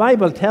 the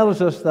Bible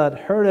tells us that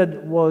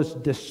Herod was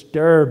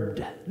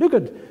disturbed. Look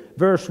at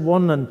verse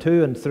 1 and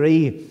 2 and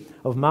 3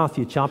 of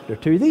Matthew chapter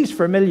 2. These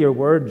familiar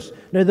words.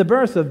 Now, the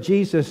birth of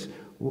Jesus.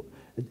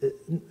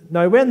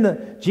 Now,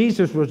 when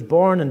Jesus was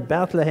born in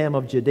Bethlehem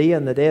of Judea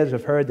in the days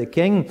of Herod the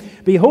king,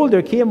 behold,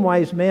 there came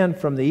wise men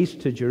from the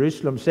east to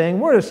Jerusalem, saying,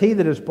 Where is he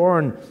that is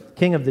born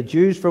King of the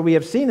Jews? For we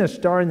have seen a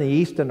star in the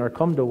east and are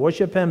come to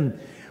worship him.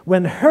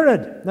 When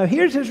Herod, now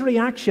here's his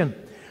reaction.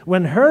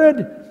 When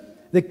Herod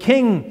the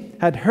king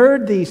had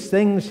heard these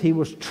things, he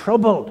was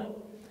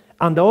troubled,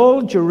 and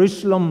all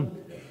Jerusalem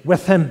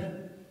with him.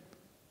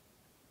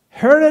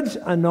 Herod's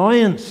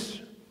annoyance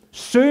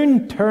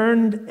soon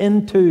turned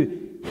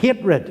into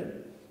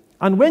hatred.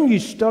 And when you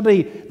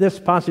study this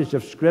passage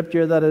of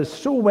Scripture that is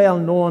so well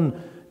known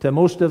to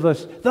most of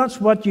us.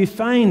 That's what you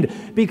find,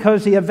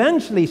 because he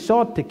eventually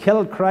sought to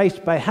kill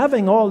Christ by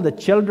having all the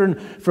children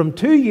from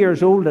 2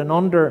 years old and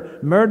under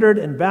murdered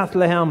in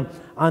Bethlehem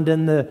and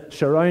in the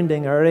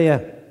surrounding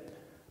area.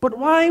 But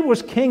why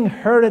was King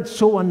Herod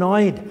so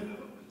annoyed?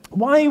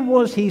 Why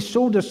was he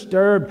so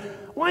disturbed?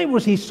 Why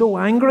was he so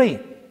angry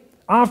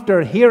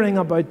after hearing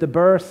about the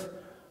birth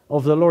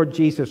of the Lord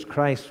Jesus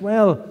Christ?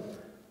 Well,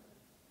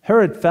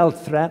 Herod felt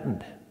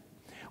threatened.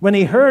 When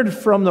he heard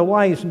from the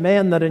wise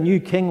men that a new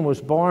king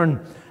was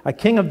born, a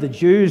king of the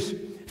Jews,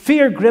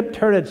 fear gripped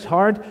Herod's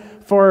heart,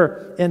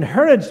 for in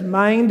Herod's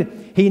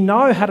mind he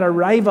now had a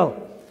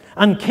rival.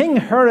 And King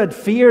Herod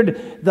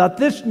feared that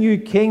this new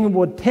king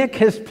would take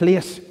his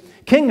place.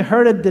 King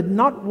Herod did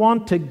not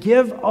want to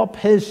give up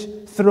his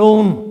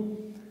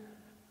throne.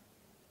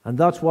 And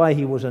that's why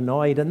he was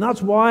annoyed. And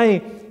that's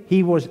why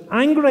he was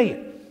angry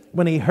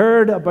when he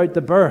heard about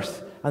the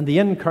birth and the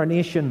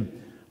incarnation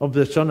of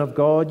the Son of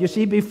God. You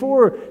see,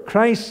 before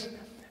Christ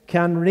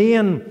can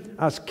reign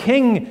as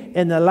king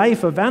in the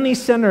life of any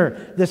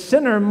sinner, the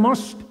sinner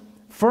must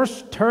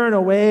first turn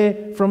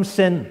away from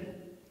sin.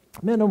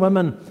 Men and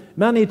women,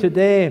 many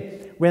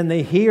today, when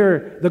they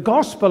hear the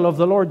gospel of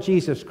the Lord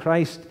Jesus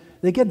Christ,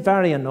 they get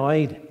very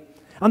annoyed.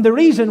 And the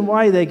reason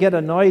why they get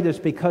annoyed is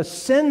because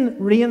sin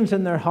reigns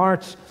in their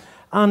hearts,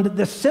 and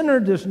the sinner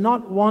does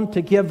not want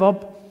to give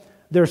up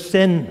their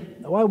sin.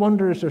 Now, I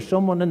wonder, is there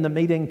someone in the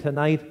meeting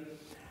tonight,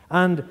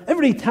 and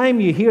every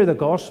time you hear the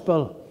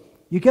gospel,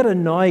 you get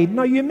annoyed?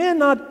 Now, you may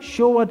not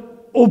show it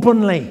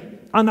openly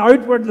and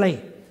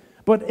outwardly,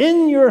 but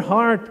in your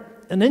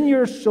heart and in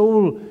your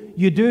soul,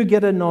 you do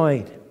get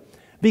annoyed,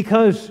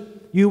 because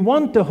you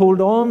want to hold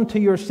on to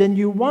your sin.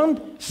 You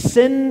want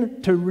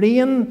sin to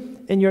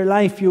reign in your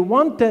life. You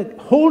want to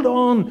hold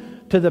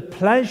on to the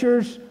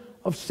pleasures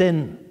of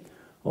sin.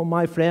 Oh,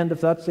 my friend,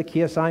 if that's the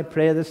case, I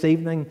pray this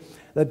evening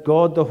that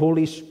God, the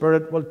Holy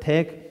Spirit, will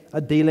take a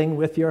dealing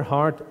with your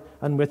heart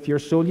and with your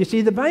soul. You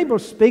see, the Bible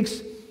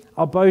speaks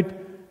about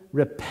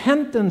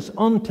repentance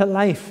unto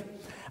life.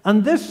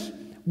 And this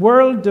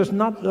world does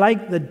not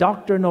like the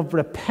doctrine of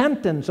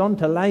repentance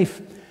unto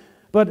life.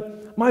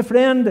 But, my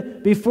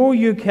friend, before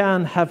you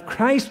can have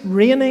Christ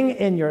reigning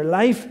in your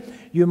life,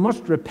 you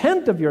must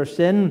repent of your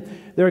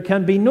sin. There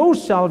can be no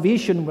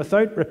salvation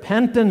without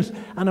repentance.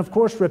 And, of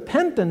course,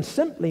 repentance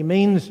simply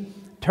means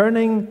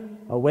turning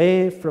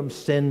away from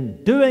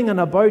sin, doing an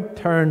about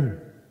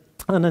turn.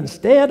 And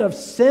instead of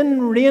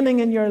sin reigning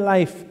in your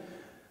life,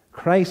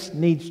 Christ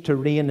needs to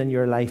reign in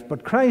your life.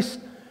 But Christ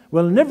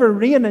will never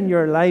reign in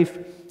your life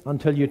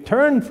until you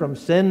turn from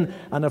sin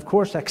and, of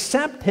course,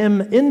 accept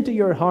Him into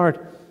your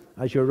heart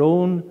as your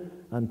own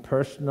and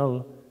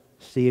personal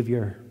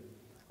Savior.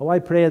 Oh, I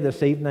pray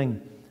this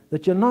evening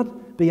that you'll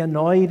not be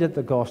annoyed at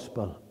the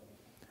gospel,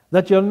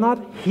 that you'll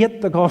not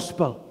hate the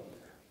gospel,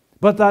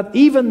 but that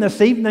even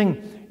this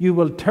evening you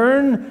will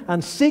turn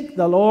and seek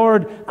the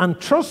Lord and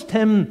trust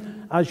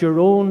Him as your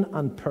own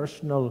and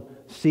personal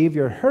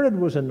Savior. Herod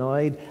was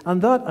annoyed,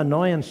 and that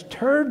annoyance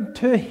turned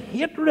to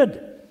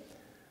hatred,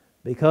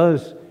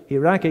 because he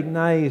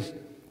recognized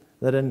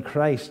that in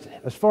Christ,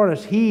 as far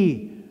as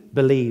he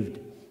believed,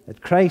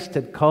 that Christ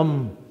had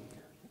come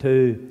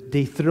to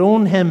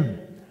dethrone him.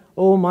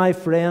 Oh, my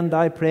friend,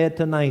 I pray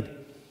tonight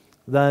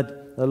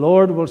that the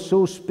Lord will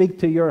so speak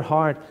to your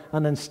heart,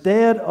 and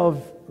instead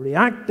of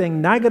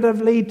reacting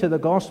negatively to the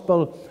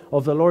gospel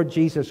of the Lord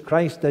Jesus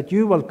Christ, that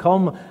you will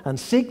come and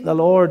seek the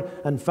Lord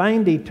and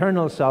find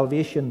eternal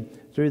salvation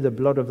through the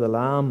blood of the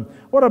Lamb.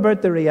 What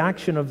about the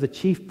reaction of the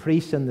chief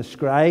priests and the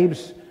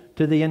scribes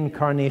to the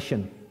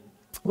incarnation?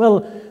 Well,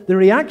 the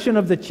reaction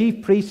of the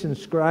chief priests and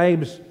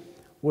scribes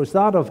was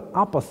that of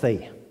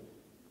apathy.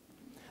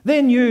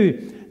 They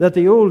knew that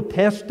the Old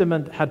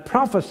Testament had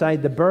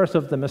prophesied the birth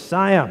of the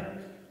Messiah.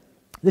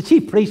 The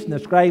chief priests and the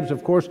scribes,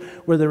 of course,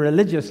 were the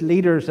religious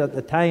leaders at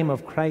the time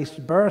of Christ's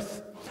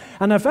birth.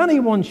 And if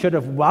anyone should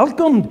have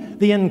welcomed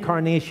the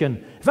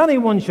incarnation, if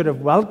anyone should have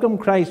welcomed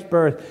Christ's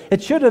birth,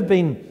 it should have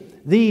been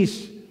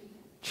these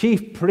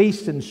chief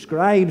priests and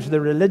scribes,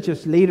 the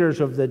religious leaders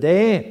of the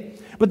day.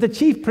 But the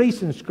chief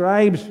priests and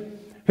scribes,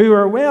 who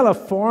were well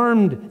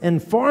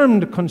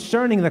informed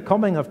concerning the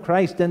coming of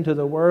Christ into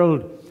the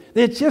world,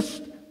 they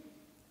just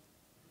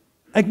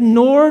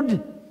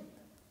ignored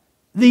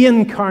the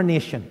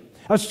incarnation.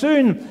 As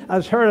soon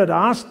as Herod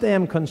asked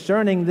them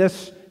concerning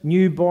this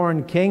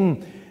newborn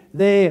king,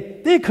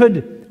 they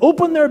could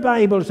open their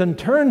Bibles and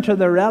turn to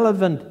the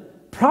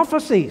relevant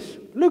prophecies.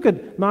 Look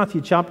at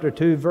Matthew chapter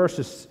 2,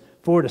 verses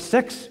 4 to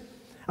 6,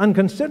 and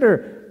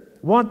consider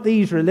what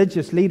these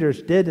religious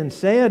leaders did and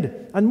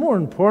said, and more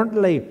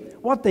importantly,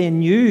 what they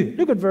knew.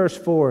 Look at verse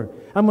 4.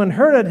 And when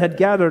Herod had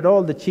gathered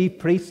all the chief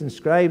priests and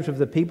scribes of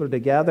the people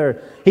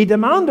together, he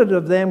demanded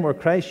of them where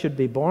Christ should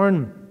be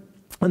born.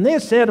 And they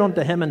said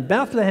unto him, In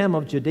Bethlehem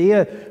of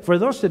Judea, for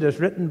thus it is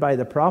written by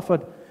the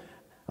prophet,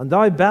 And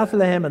thou,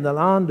 Bethlehem, in the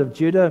land of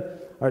Judah,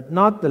 art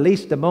not the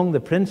least among the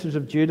princes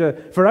of Judah,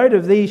 for out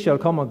of thee shall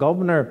come a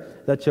governor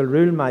that shall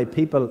rule my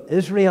people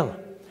Israel.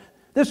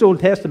 This Old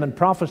Testament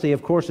prophecy,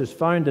 of course, is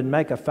found in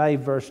Micah 5,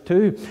 verse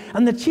 2.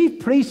 And the chief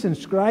priests and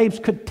scribes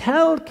could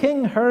tell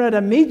King Herod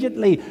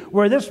immediately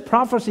where this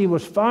prophecy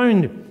was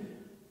found.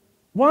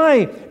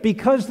 Why?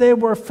 Because they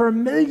were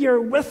familiar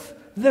with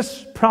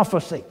this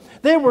prophecy.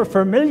 They were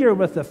familiar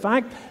with the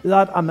fact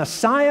that a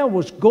Messiah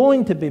was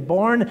going to be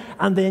born,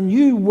 and they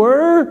knew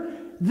where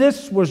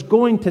this was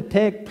going to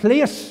take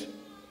place.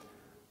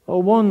 Oh,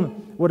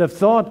 one would have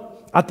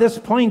thought at this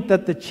point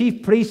that the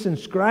chief priests and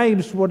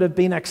scribes would have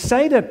been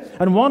excited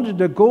and wanted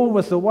to go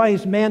with the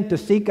wise men to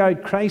seek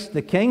out Christ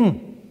the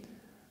King.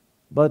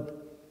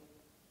 But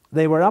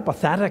they were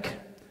apathetic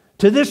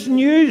to this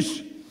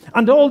news.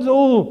 And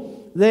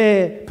although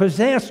they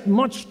possessed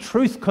much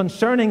truth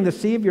concerning the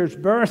Saviour's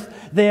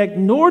birth, they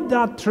ignored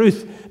that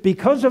truth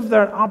because of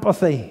their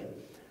apathy.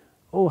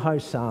 Oh, how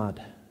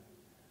sad.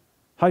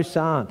 How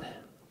sad.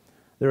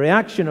 The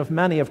reaction of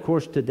many, of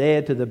course, today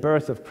to the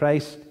birth of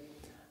Christ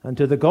and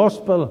to the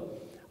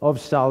gospel of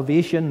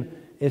salvation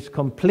is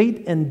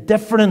complete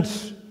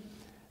indifference.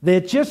 They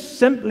just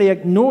simply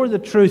ignore the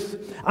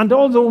truth. And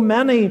although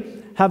many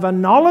have a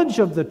knowledge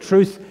of the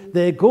truth,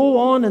 they go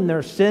on in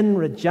their sin,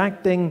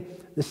 rejecting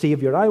the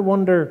Savior. I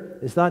wonder,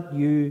 is that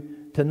you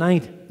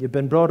tonight? You've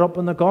been brought up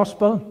in the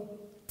gospel,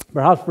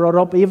 perhaps brought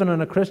up even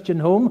in a Christian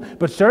home,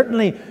 but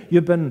certainly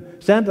you've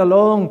been sent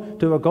along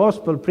to a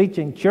gospel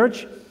preaching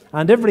church,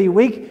 and every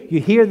week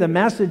you hear the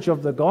message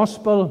of the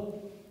gospel,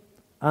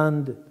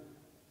 and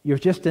you're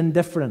just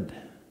indifferent.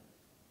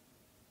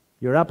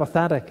 You're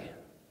apathetic.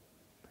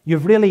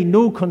 You've really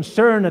no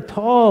concern at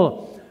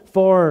all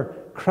for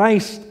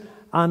Christ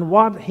and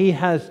what He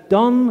has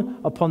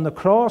done upon the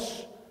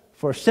cross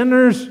for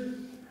sinners.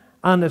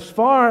 And as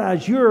far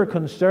as you're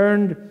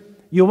concerned,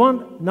 you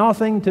want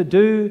nothing to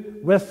do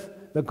with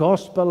the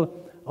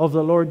gospel of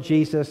the Lord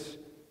Jesus,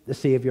 the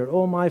Savior.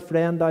 Oh, my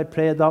friend, I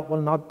pray that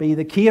will not be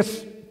the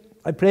case.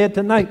 I pray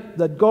tonight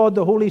that God,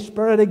 the Holy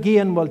Spirit,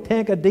 again will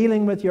take a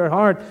dealing with your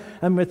heart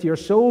and with your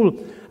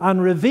soul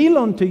and reveal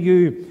unto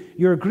you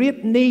your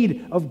great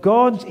need of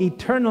God's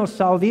eternal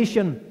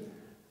salvation,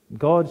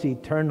 God's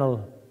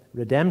eternal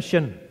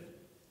redemption.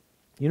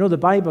 You know, the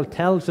Bible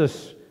tells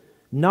us,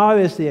 now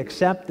is the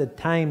accepted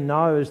time,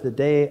 now is the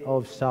day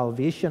of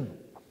salvation.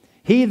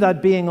 He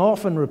that being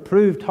often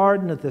reproved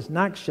hardeneth his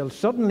neck shall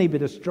suddenly be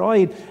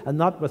destroyed, and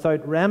not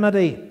without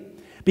remedy.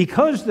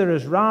 Because there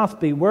is wrath,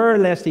 beware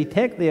lest he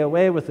take thee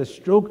away with a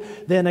stroke,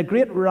 then a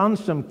great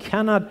ransom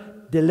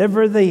cannot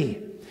deliver thee.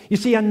 You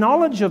see, a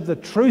knowledge of the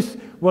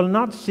truth will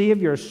not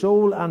save your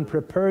soul and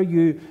prepare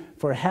you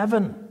for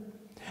heaven.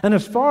 And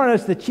as far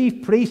as the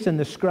chief priests and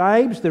the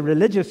scribes, the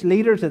religious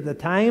leaders at the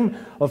time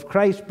of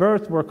Christ's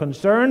birth were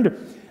concerned,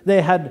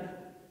 they had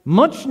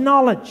much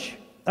knowledge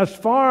as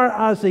far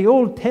as the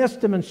Old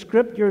Testament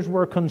scriptures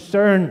were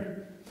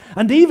concerned.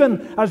 And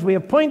even, as we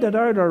have pointed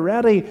out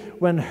already,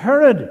 when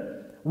Herod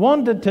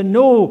wanted to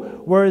know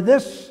where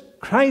this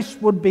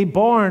Christ would be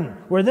born,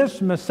 where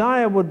this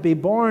Messiah would be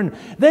born,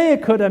 they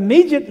could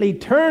immediately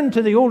turn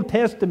to the Old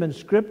Testament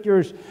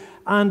scriptures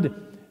and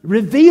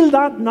reveal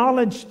that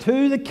knowledge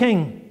to the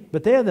king.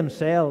 But they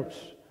themselves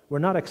were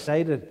not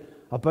excited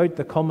about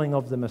the coming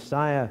of the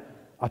Messiah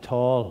at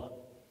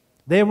all.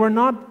 They were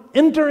not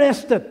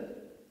interested.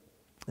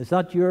 Is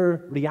that your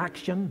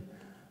reaction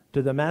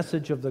to the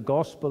message of the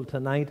gospel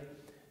tonight?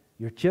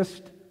 You're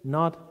just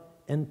not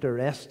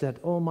interested.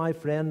 Oh, my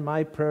friend,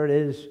 my prayer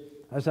is,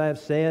 as I have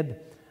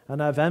said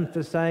and I've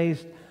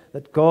emphasized,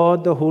 that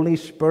God, the Holy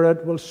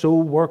Spirit, will so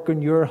work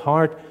in your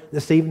heart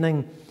this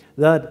evening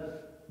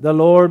that the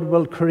Lord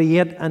will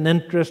create an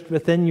interest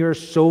within your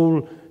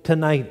soul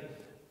tonight,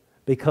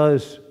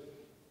 because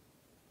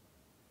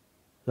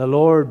the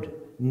Lord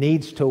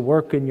needs to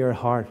work in your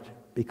heart,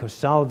 because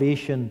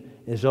salvation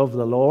is of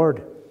the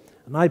Lord.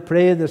 And I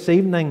pray this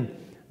evening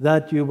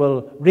that you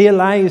will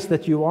realize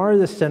that you are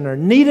the sinner,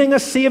 needing a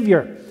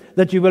Savior,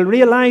 that you will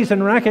realize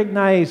and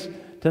recognize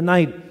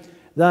tonight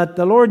that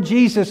the Lord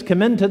Jesus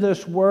came into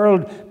this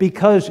world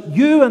because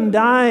you and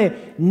I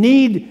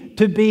need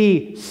to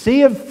be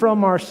saved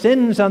from our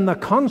sins and the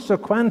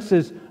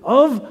consequences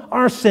of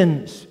our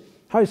sins.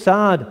 How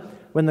sad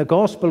when the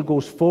gospel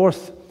goes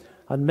forth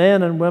and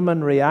men and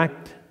women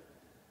react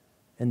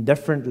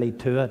indifferently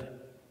to it,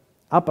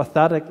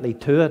 apathetically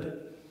to it.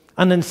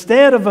 And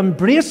instead of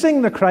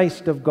embracing the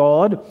Christ of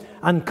God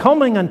and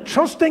coming and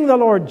trusting the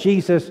Lord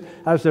Jesus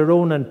as their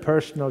own and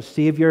personal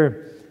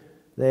Savior,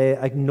 they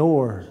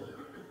ignore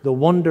the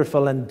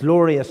wonderful and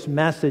glorious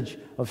message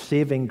of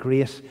saving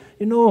grace.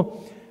 You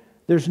know,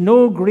 there's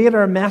no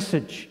greater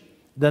message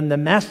than the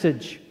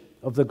message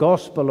of the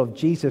gospel of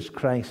Jesus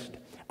Christ.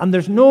 And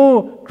there's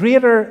no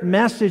greater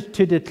message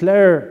to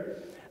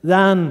declare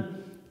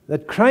than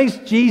that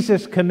Christ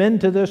Jesus came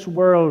into this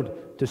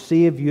world to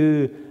save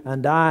you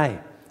and I.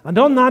 And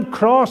on that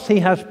cross, He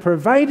has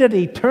provided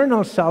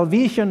eternal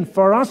salvation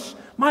for us.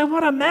 My,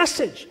 what a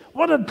message!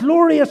 What a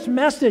glorious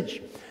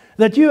message!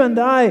 That you and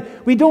I,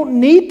 we don't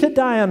need to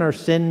die in our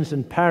sins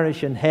and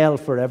perish in hell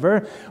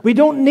forever. We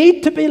don't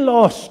need to be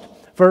lost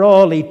for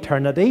all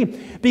eternity,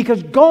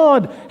 because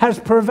God has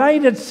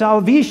provided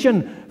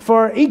salvation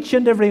for each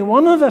and every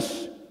one of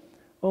us.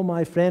 Oh,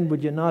 my friend,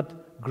 would you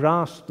not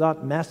grasp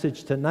that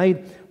message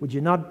tonight? Would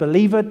you not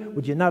believe it?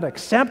 Would you not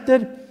accept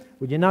it?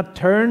 Would you not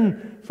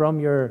turn from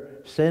your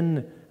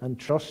sin and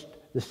trust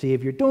the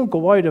Savior? Don't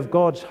go out of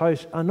God's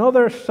house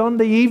another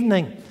Sunday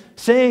evening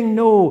saying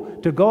no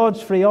to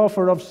God's free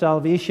offer of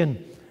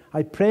salvation.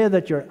 I pray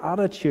that your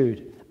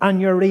attitude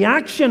and your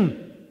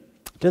reaction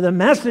to the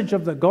message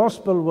of the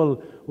gospel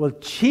will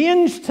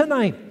change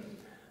tonight.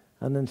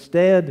 And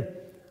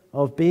instead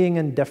of being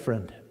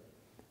indifferent,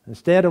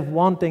 instead of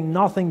wanting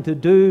nothing to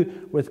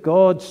do with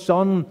God's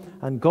Son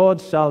and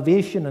God's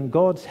salvation and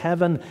God's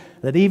heaven,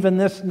 that even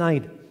this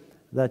night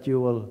that you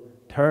will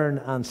turn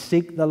and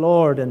seek the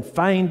Lord and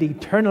find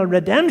eternal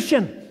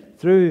redemption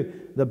through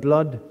the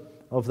blood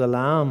of the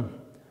Lamb.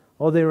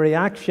 Or the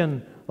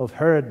reaction of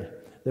Herod,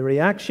 the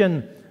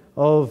reaction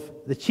of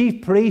the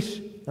chief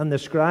priests and the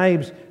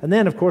scribes, and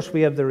then of course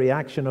we have the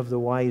reaction of the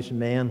wise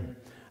men.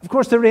 Of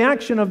course, the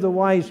reaction of the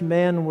wise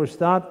men was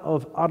that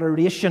of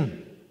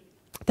adoration.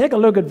 Take a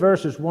look at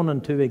verses 1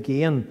 and 2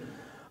 again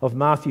of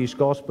Matthew's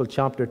Gospel,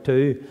 chapter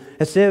 2.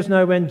 It says,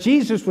 "Now when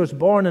Jesus was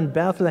born in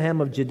Bethlehem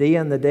of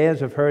Judea in the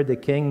days of Herod the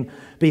king,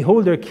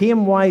 behold, there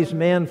came wise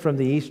men from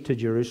the east to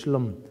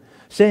Jerusalem,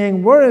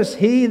 saying, Where is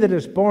he that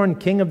is born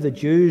King of the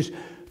Jews?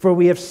 For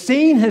we have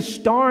seen his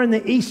star in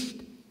the east,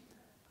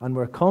 and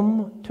we're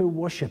come to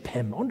worship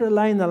him."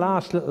 Underline the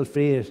last little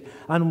phrase,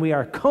 "and we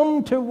are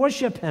come to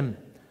worship him."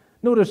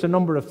 Notice a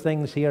number of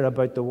things here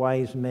about the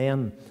wise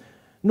men.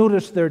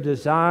 Notice their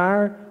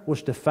desire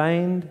was to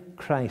find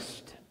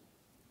Christ.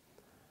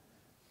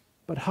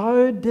 But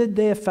how did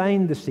they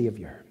find the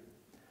Savior?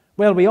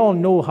 Well, we all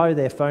know how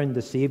they found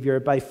the Savior,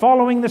 by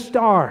following the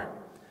star.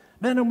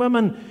 Men and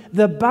women,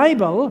 the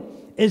Bible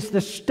is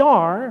the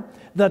star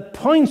that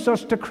points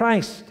us to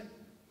Christ.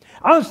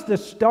 As the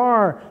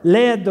star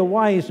led the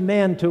wise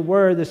men to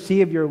where the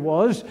Savior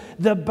was,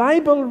 the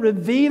Bible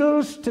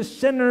reveals to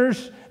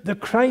sinners the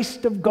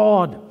Christ of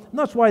God. And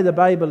that's why the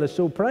Bible is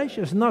so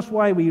precious, and that's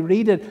why we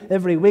read it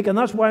every week, and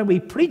that's why we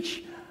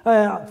preach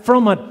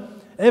from it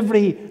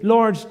every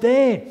Lord's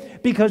Day.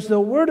 Because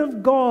the Word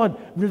of God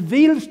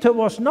reveals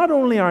to us not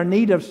only our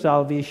need of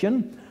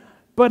salvation,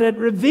 but it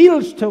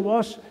reveals to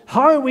us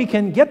how we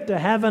can get to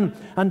heaven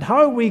and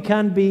how we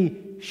can be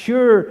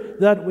sure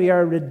that we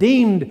are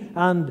redeemed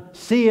and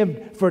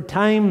saved for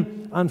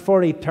time and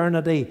for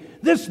eternity.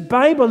 This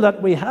Bible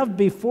that we have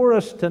before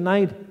us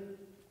tonight,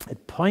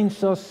 it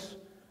points us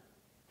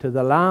to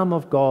the Lamb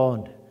of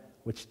God,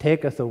 which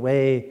taketh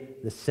away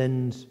the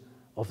sins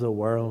of the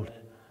world.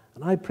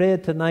 And I pray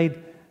tonight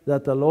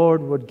that the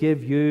Lord would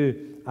give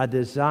you a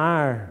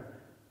desire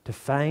to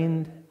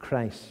find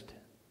Christ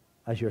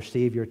as your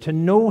Savior, to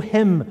know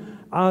Him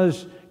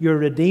as your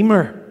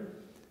Redeemer.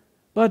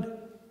 But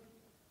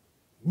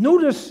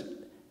notice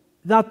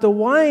that the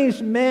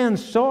wise men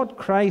sought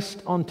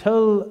Christ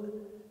until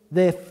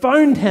they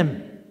found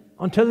Him.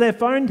 Until they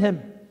found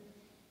Him.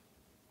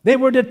 They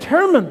were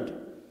determined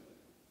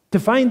to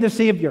find the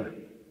Savior.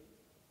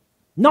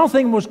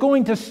 Nothing was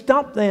going to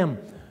stop them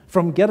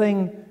from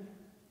getting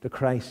to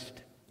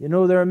Christ. You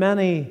know, there are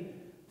many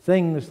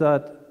things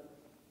that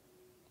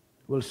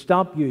will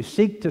stop you,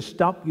 seek to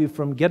stop you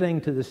from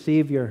getting to the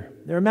Savior.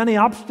 There are many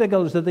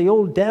obstacles that the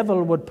old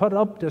devil would put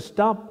up to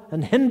stop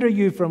and hinder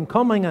you from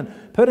coming and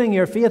putting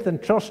your faith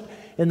and trust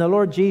in the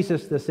Lord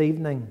Jesus this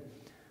evening.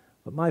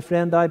 But my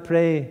friend, I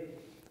pray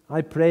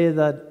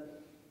that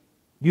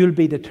you'll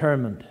be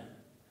determined.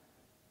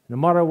 No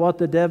matter what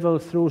the devil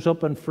throws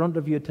up in front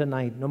of you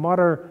tonight, no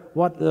matter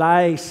what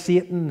lie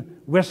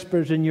Satan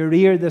whispers in your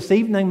ear this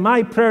evening,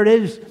 my prayer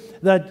is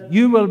that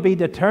you will be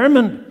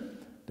determined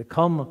to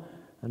come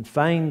and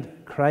find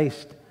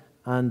Christ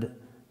and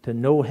to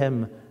know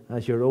Him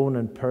as your own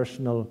and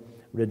personal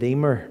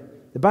Redeemer.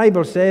 The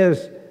Bible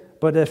says,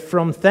 "But if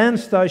from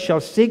thence thou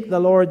shalt seek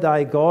the Lord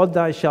thy God,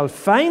 thou shalt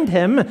find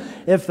Him,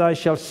 if thou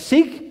shalt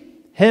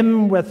seek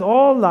Him with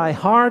all thy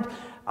heart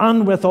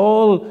and with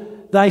all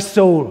thy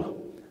soul."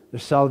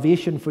 There's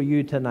salvation for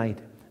you tonight.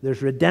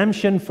 There's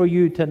redemption for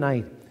you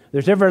tonight.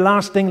 There's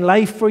everlasting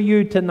life for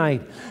you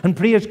tonight. And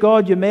praise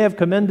God, you may have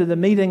come into the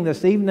meeting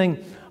this evening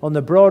on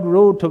the broad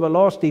road to a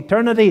lost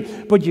eternity,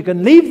 but you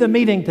can leave the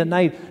meeting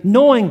tonight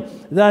knowing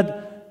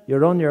that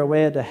you're on your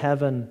way to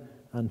heaven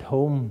and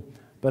home.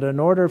 But in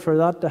order for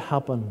that to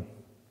happen,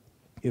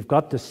 you've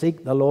got to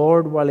seek the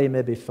Lord while He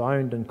may be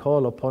found and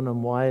call upon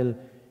Him while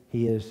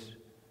He is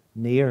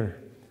near.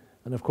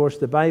 And of course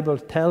the Bible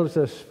tells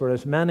us, "For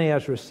as many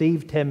as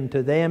received Him,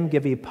 to them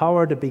give He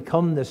power to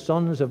become the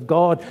sons of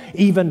God,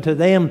 even to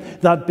them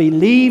that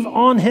believe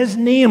on His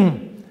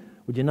name."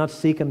 Would you not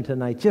seek Him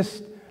tonight?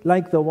 Just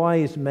like the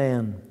wise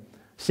men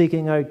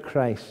seeking out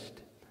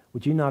Christ,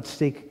 would you not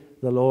seek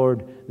the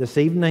Lord this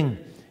evening?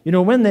 You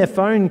know, when they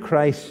found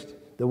Christ,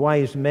 the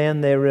wise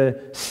men, they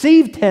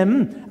received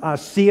Him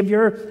as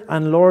Savior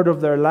and Lord of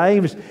their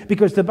lives,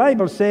 because the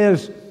Bible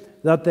says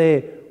that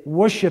they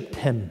worshipped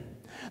Him.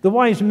 The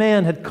wise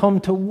men had come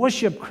to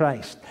worship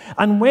Christ.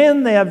 And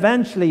when they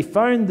eventually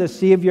found the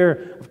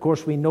Savior, of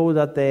course we know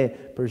that they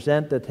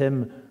presented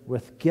him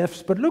with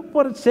gifts. But look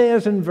what it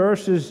says in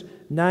verses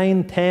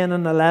 9, 10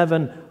 and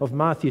 11 of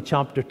Matthew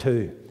chapter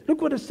 2.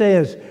 Look what it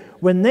says.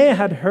 When they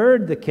had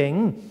heard the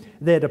king,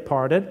 they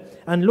departed,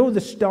 and lo,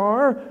 the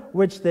star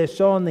which they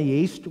saw in the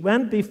east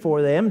went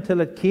before them till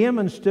it came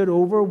and stood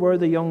over where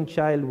the young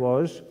child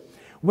was.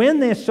 When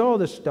they saw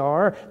the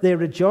star, they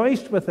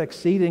rejoiced with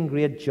exceeding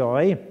great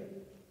joy.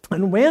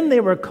 And when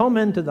they were come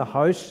into the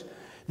house,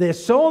 they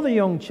saw the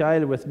young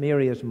child with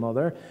Mary his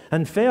mother,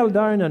 and fell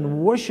down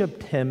and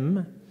worshipped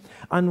him.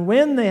 And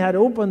when they had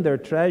opened their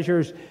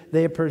treasures,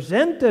 they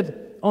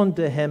presented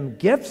unto him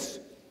gifts,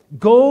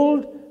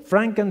 gold,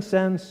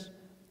 frankincense,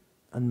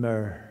 and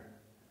myrrh.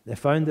 They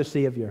found the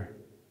Savior,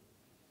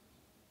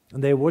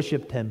 and they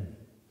worshipped him.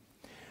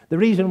 The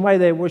reason why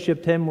they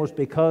worshipped him was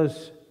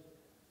because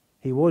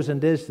he was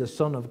and is the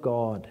Son of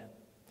God.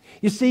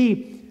 You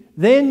see,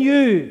 they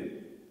knew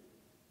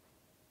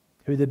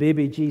who the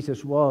baby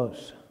Jesus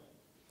was.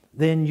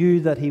 They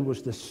knew that he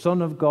was the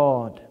Son of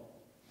God.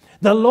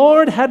 The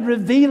Lord had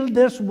revealed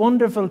this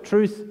wonderful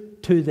truth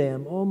to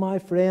them. Oh, my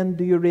friend,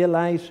 do you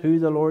realize who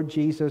the Lord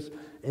Jesus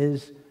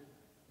is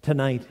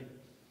tonight?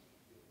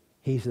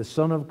 He's the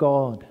Son of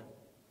God.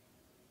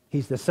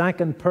 He's the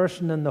second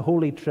person in the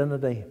Holy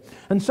Trinity.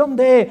 And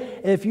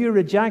someday, if you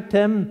reject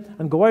him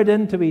and go out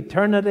into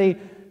eternity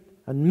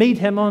and meet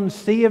him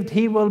unsaved,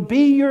 he will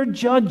be your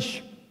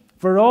judge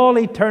for all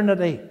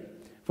eternity.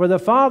 For the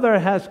Father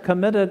has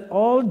committed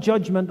all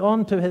judgment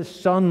unto his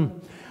Son.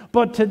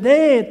 But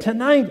today,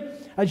 tonight,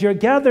 as you're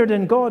gathered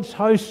in God's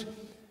house,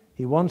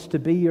 he wants to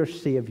be your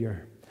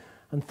Savior.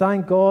 And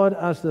thank God,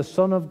 as the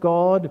Son of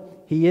God,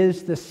 he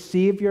is the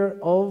Savior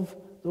of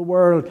the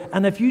world.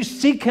 And if you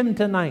seek him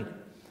tonight,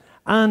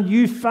 and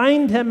you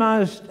find him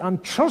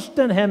and trust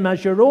in him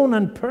as your own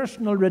and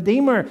personal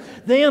Redeemer,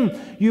 then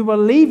you will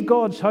leave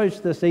God's house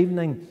this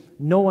evening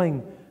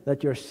knowing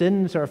that your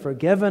sins are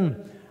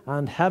forgiven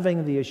and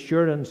having the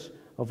assurance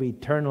of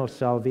eternal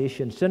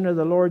salvation. Sinner,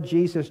 the Lord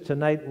Jesus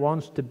tonight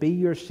wants to be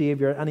your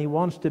Savior, and he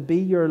wants to be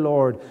your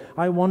Lord.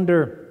 I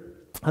wonder,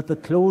 at the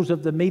close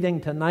of the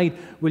meeting tonight,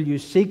 will you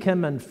seek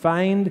him and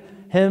find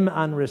him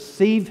and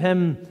receive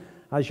him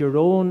as your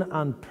own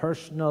and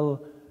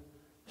personal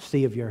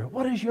Savior?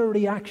 What is your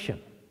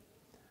reaction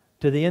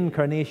to the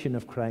incarnation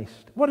of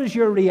Christ? What is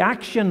your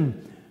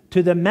reaction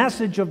to the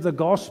message of the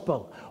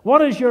gospel?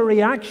 What is your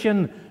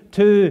reaction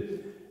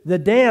to the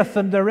death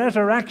and the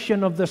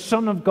resurrection of the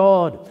Son of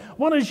God?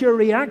 What is your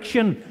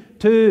reaction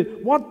to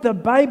what the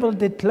Bible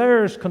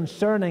declares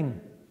concerning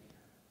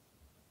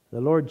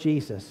the Lord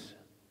Jesus,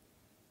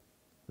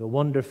 the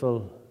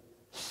wonderful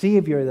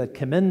Savior that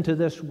came into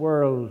this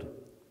world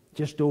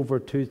just over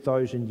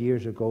 2,000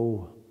 years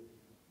ago?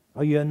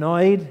 Are you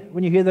annoyed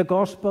when you hear the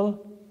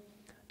gospel?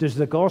 Does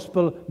the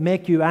gospel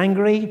make you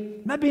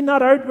angry? Maybe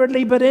not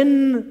outwardly, but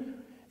in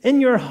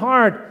your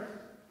heart.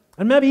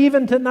 And maybe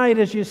even tonight,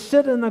 as you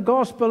sit in a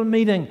gospel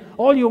meeting,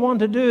 all you want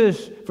to do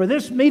is for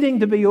this meeting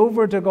to be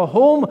over, to go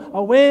home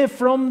away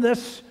from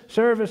this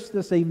service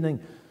this evening.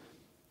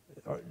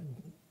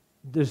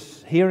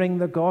 Does hearing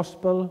the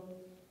gospel,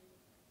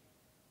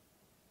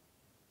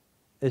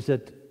 is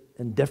it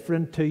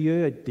indifferent to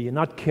you? Do you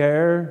not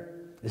care?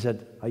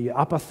 Are you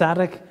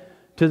apathetic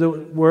to the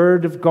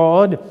Word of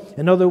God?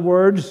 In other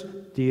words,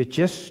 do you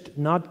just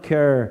not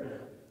care?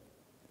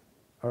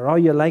 Or are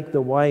you like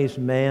the wise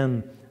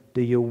men?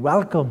 Do you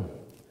welcome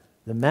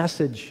the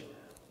message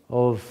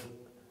of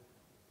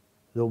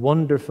the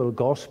wonderful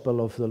gospel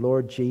of the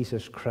Lord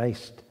Jesus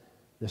Christ,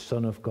 the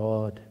Son of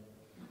God?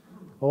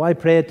 Oh, I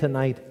pray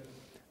tonight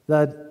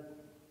that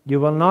you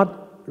will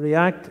not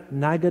react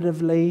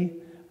negatively,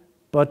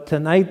 but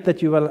tonight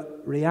that you will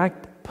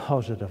react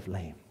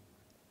positively.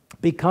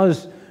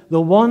 Because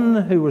the one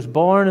who was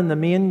born in the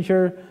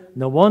manger,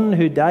 the one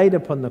who died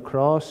upon the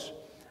cross,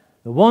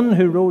 the one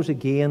who rose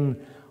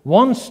again,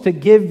 wants to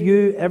give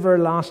you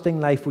everlasting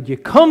life. Would you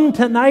come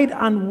tonight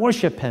and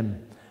worship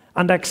him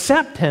and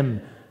accept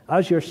him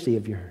as your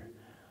Savior?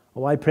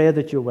 Oh, I pray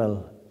that you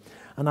will.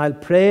 And I'll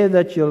pray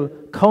that you'll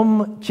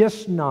come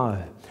just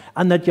now,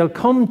 and that you'll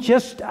come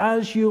just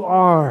as you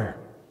are.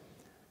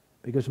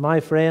 Because, my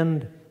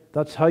friend,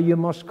 that's how you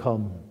must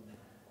come,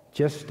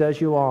 just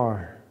as you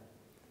are.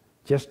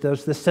 Just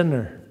as the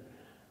sinner,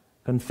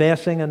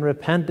 confessing and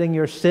repenting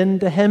your sin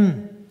to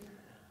him.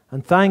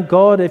 And thank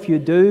God if you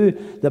do.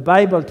 The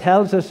Bible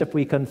tells us if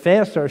we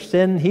confess our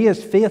sin, he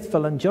is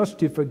faithful and just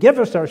to forgive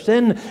us our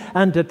sin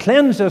and to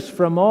cleanse us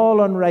from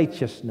all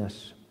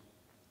unrighteousness.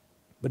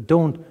 But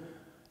don't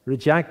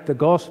reject the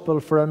gospel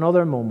for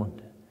another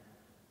moment.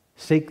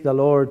 Seek the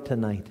Lord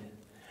tonight.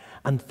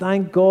 And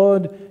thank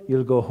God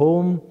you'll go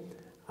home,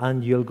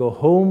 and you'll go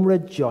home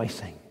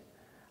rejoicing.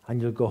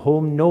 And you'll go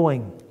home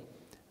knowing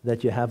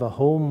that you have a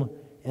home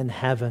in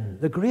heaven.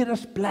 The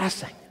greatest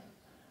blessing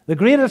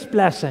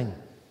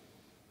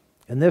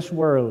in this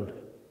world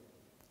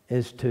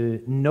is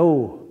to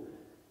know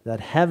that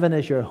heaven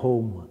is your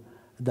home,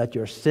 that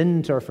your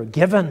sins are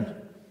forgiven,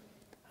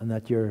 and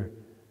that you're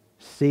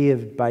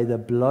saved by the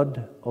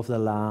blood of the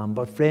Lamb.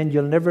 But friend,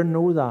 you'll never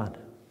know that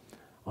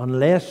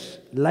unless,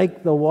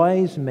 like the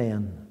wise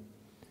men,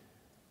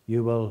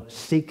 you will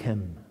seek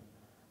Him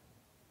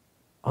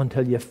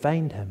until you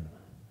find Him.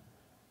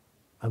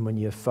 And when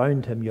you've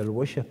found Him, you'll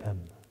worship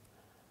Him.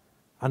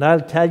 And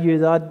I'll tell you,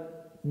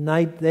 that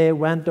night they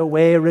went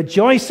away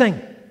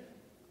rejoicing.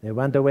 They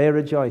went away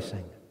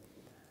rejoicing,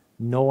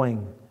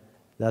 knowing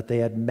that they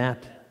had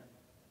met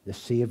the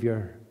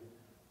Savior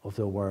of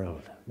the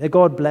world. May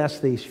God bless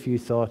these few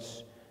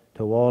thoughts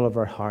to all of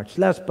our hearts.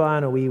 Let's bow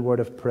in a wee word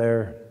of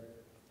prayer.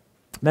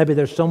 Maybe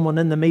there's someone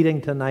in the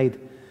meeting tonight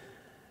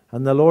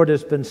and the Lord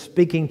has been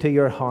speaking to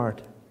your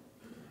heart.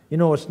 You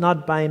know, it's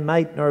not by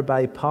might nor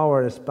by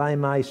power, it's by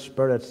my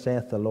Spirit,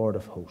 saith the Lord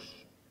of hosts.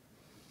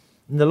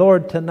 And the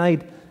Lord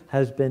tonight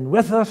has been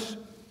with us,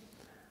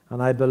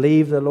 and I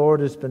believe the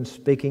Lord has been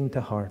speaking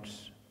to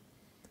hearts.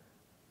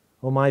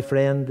 Oh, my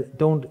friend,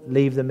 don't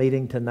leave the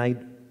meeting tonight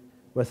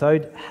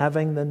without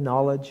having the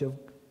knowledge of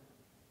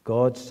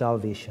God's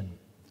salvation,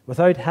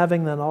 without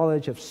having the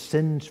knowledge of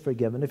sins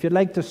forgiven. If you'd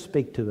like to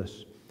speak to us,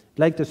 if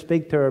you'd like to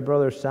speak to our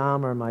brother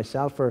Sam or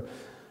myself or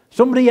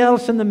somebody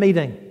else in the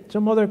meeting,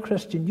 some other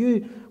Christian,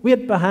 you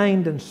wait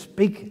behind and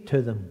speak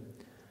to them.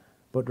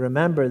 But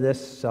remember,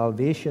 this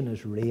salvation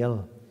is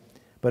real,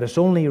 but it's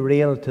only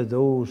real to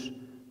those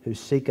who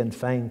seek and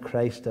find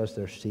Christ as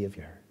their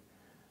Savior.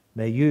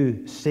 May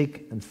you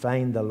seek and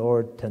find the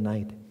Lord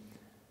tonight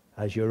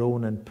as your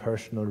own and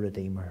personal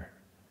Redeemer.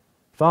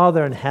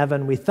 Father in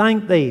heaven, we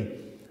thank Thee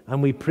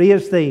and we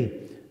praise Thee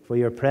for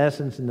your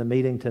presence in the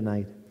meeting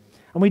tonight.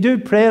 And we do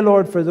pray,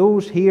 Lord, for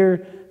those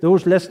here,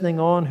 those listening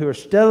on, who are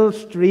still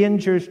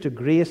strangers to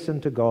grace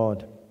and to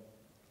God.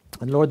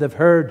 And Lord, they've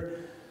heard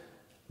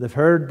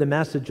the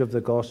message of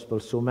the gospel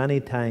so many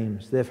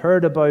times. They've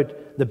heard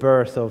about the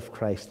birth of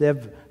Christ.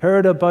 They've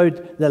heard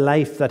about the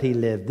life that He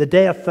lived, the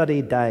death that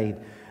He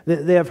died.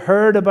 They have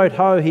heard about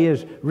how He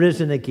is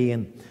risen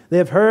again. They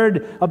have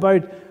heard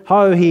about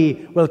how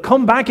He will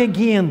come back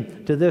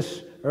again to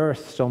this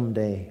earth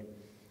someday.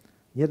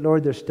 Yet,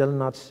 Lord, they're still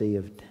not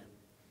saved.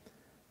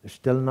 They're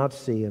still not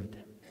saved.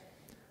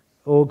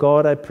 Oh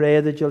God, I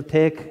pray that You'll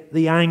take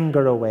the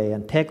anger away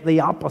and take the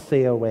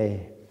apathy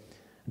away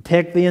and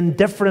take the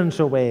indifference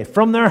away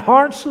from their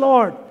hearts,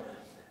 Lord.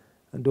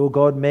 And oh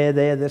God, may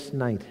they this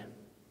night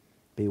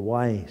be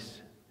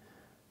wise.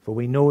 For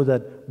we know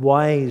that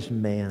wise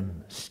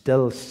men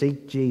still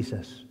seek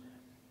Jesus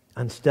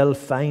and still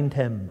find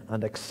Him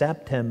and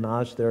accept Him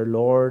as their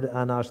Lord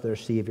and as their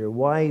Savior.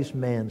 Wise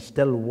men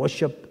still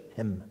worship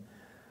Him.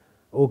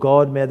 Oh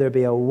God, may there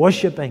be a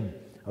worshiping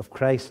of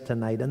Christ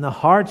tonight in the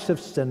hearts of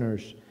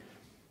sinners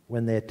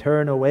when they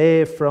turn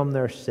away from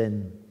their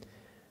sin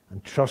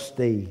and trust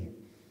Thee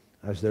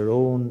as their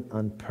own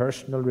and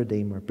personal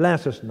Redeemer.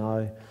 Bless us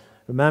now.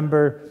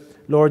 Remember,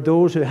 Lord,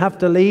 those who have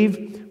to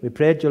leave, we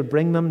pray that You'll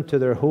bring them to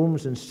their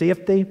homes in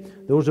safety.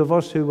 Those of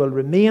us who will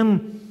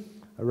remain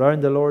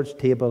around the Lord's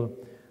table,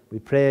 we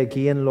pray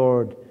again,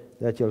 Lord,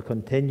 that You'll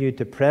continue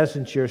to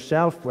presence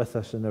Yourself with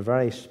us in a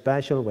very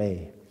special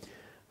way.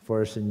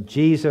 For it's in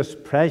Jesus'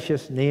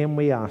 precious name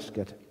we ask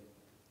it.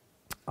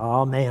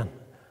 Amen.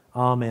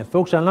 Amen.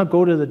 Folks, I'll not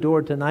go to the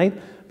door tonight,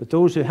 but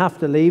those who have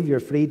to leave, you're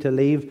free to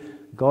leave.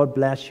 God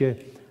bless you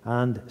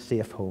and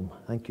safe home.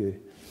 Thank you.